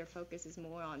right now their focus is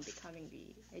more on becoming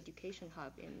the education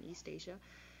hub in East Asia.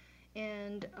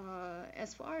 And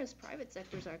as far as private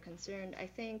sectors are concerned, I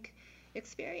think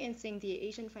experiencing the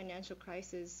Asian financial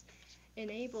crisis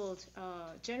enabled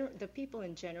the people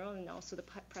in general, and also the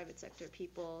private sector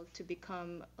people, to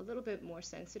become a little bit more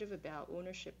sensitive about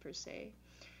ownership per se,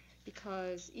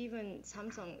 because even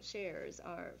Samsung shares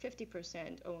are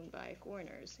 50% owned by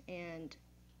foreigners. And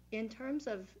in terms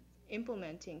of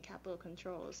implementing capital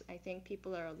controls, I think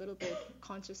people are a little bit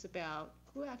conscious about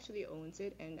who actually owns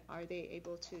it, and are they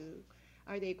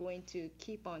going to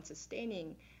keep on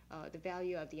sustaining the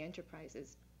value of the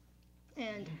enterprises.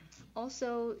 And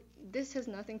also, this has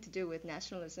nothing to do with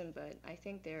nationalism, but I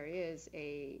think there is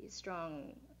a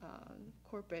strong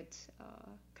corporate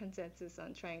consensus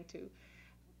on trying to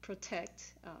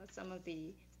protect some of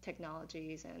the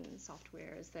technologies and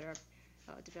softwares that are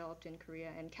developed in Korea.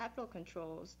 And capital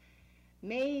controls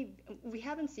we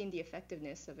haven't seen the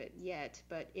effectiveness of it yet,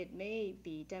 but it may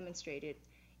be demonstrated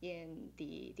in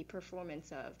the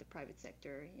performance of the private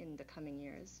sector in the coming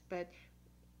years. But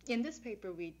in this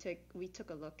paper, we took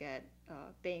a look at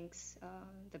banks,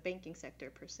 the banking sector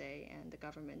per se, and the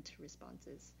government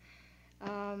responses.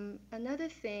 Another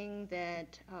thing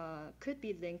that could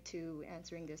be linked to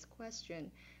answering this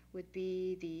question would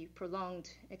be the prolonged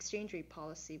exchange rate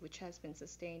policy, which has been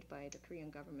sustained by the Korean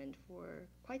government for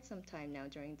quite some time now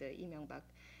during the Lee Myung-bak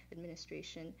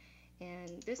administration.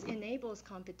 And this enables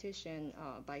competition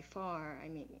by far. I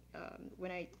mean,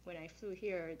 when I flew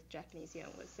here, the Japanese yen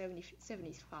was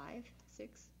 75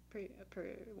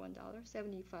 per $1,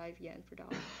 75 yen per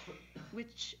dollar,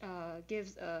 which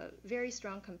gives a very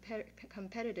strong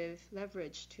competitive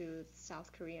leverage to South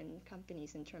Korean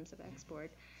companies in terms of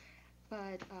export.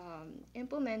 But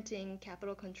implementing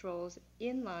capital controls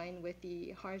in line with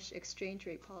the harsh exchange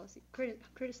rate policy,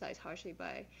 criticized harshly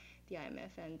by the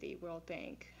IMF and the World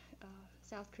Bank,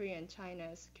 South Korea and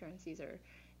China's currencies are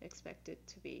expected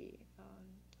to be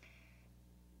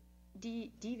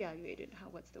devaluated.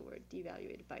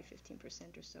 Devaluated by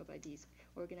 15% or so by these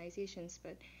organizations.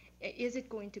 But is it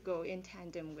going to go in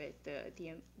tandem with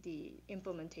the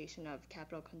implementation of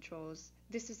capital controls?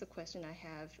 This is a question I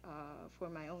have for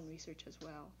my own research as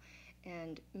well.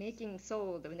 And making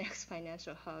Seoul the next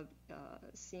financial hub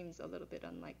seems a little bit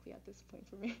unlikely at this point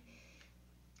for me.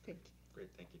 Thank you. Great,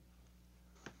 thank you.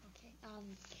 Okay.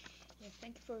 Yeah,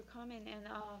 thank you for your comment. And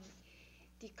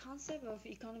the concept of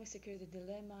economic security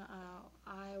dilemma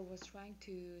I was trying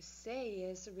to say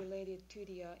is related to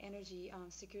the energy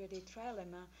security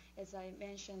trilemma. As I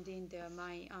mentioned in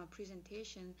my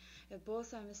presentation,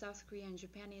 both South Korea and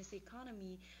Japanese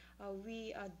economy,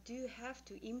 we do have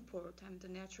to import the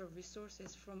natural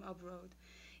resources from abroad.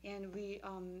 And we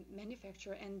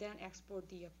manufacture and then export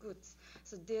the goods.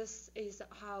 So this is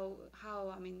how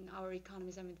our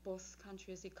economies, both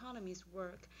countries' economies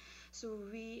work. So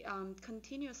we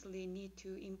continuously need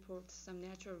to import some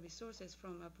natural resources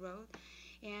from abroad.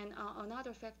 And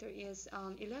another factor is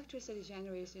electricity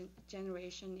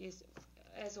generation is,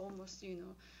 as almost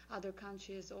other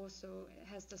countries also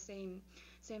has the same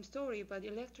story. But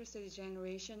electricity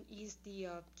generation is the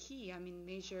key,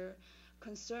 major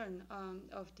concern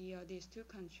of these two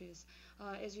countries.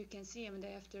 As you can see,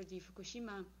 after the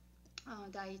Fukushima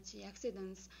Daiichi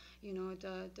accidents,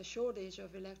 the shortage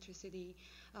of electricity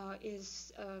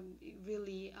is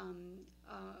really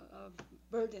a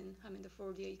burden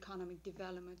for the economic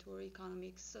development or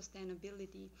economic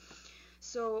sustainability.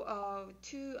 So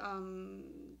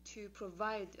to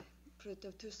provide,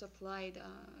 to supply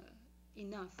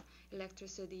enough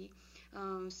electricity,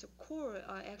 so core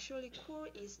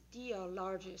is the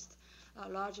largest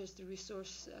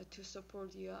resource to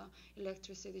support the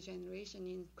electricity generation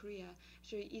in Korea.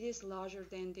 So it is larger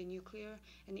than the nuclear,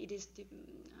 and it is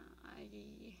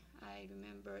I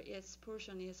remember its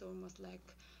portion is almost like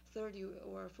 30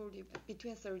 or 40,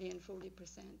 between 30 and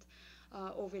 40%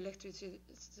 of electricity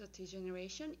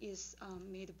generation is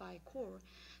made by core.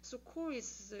 So core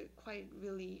is quite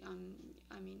really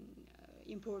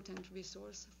important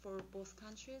resource for both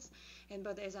countries,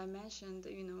 but as I mentioned,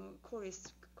 core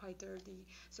is quite dirty.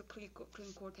 So clean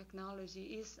core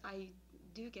technology is, I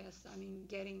do guess,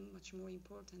 getting much more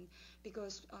important,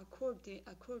 because core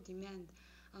demand,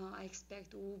 I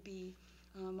expect, will be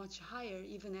much higher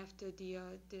even after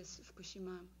this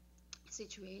Fukushima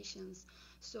situations.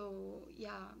 So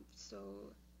yeah,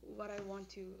 so what I want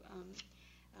to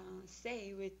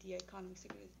say with the economic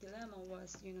security dilemma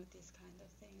was, these kind of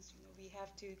things. We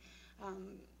have to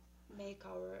make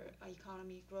our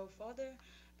economy grow further,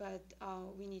 but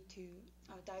we need to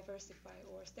diversify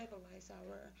or stabilize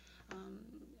our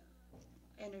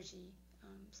energy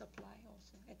supply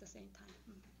also at the same time.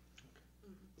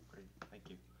 Great, thank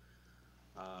you.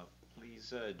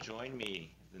 Please join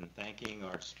me in thanking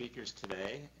our speakers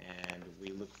today, and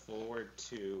we look forward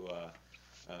to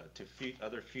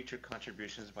other future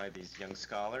contributions by these young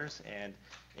scholars. And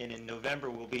in November,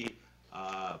 we'll be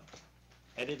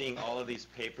editing all of these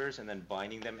papers and then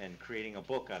binding them and creating a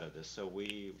book out of this. So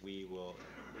we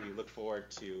look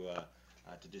forward to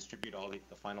distribute all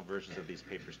the final versions of these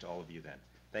papers to all of you then.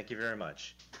 Thank you very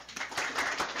much.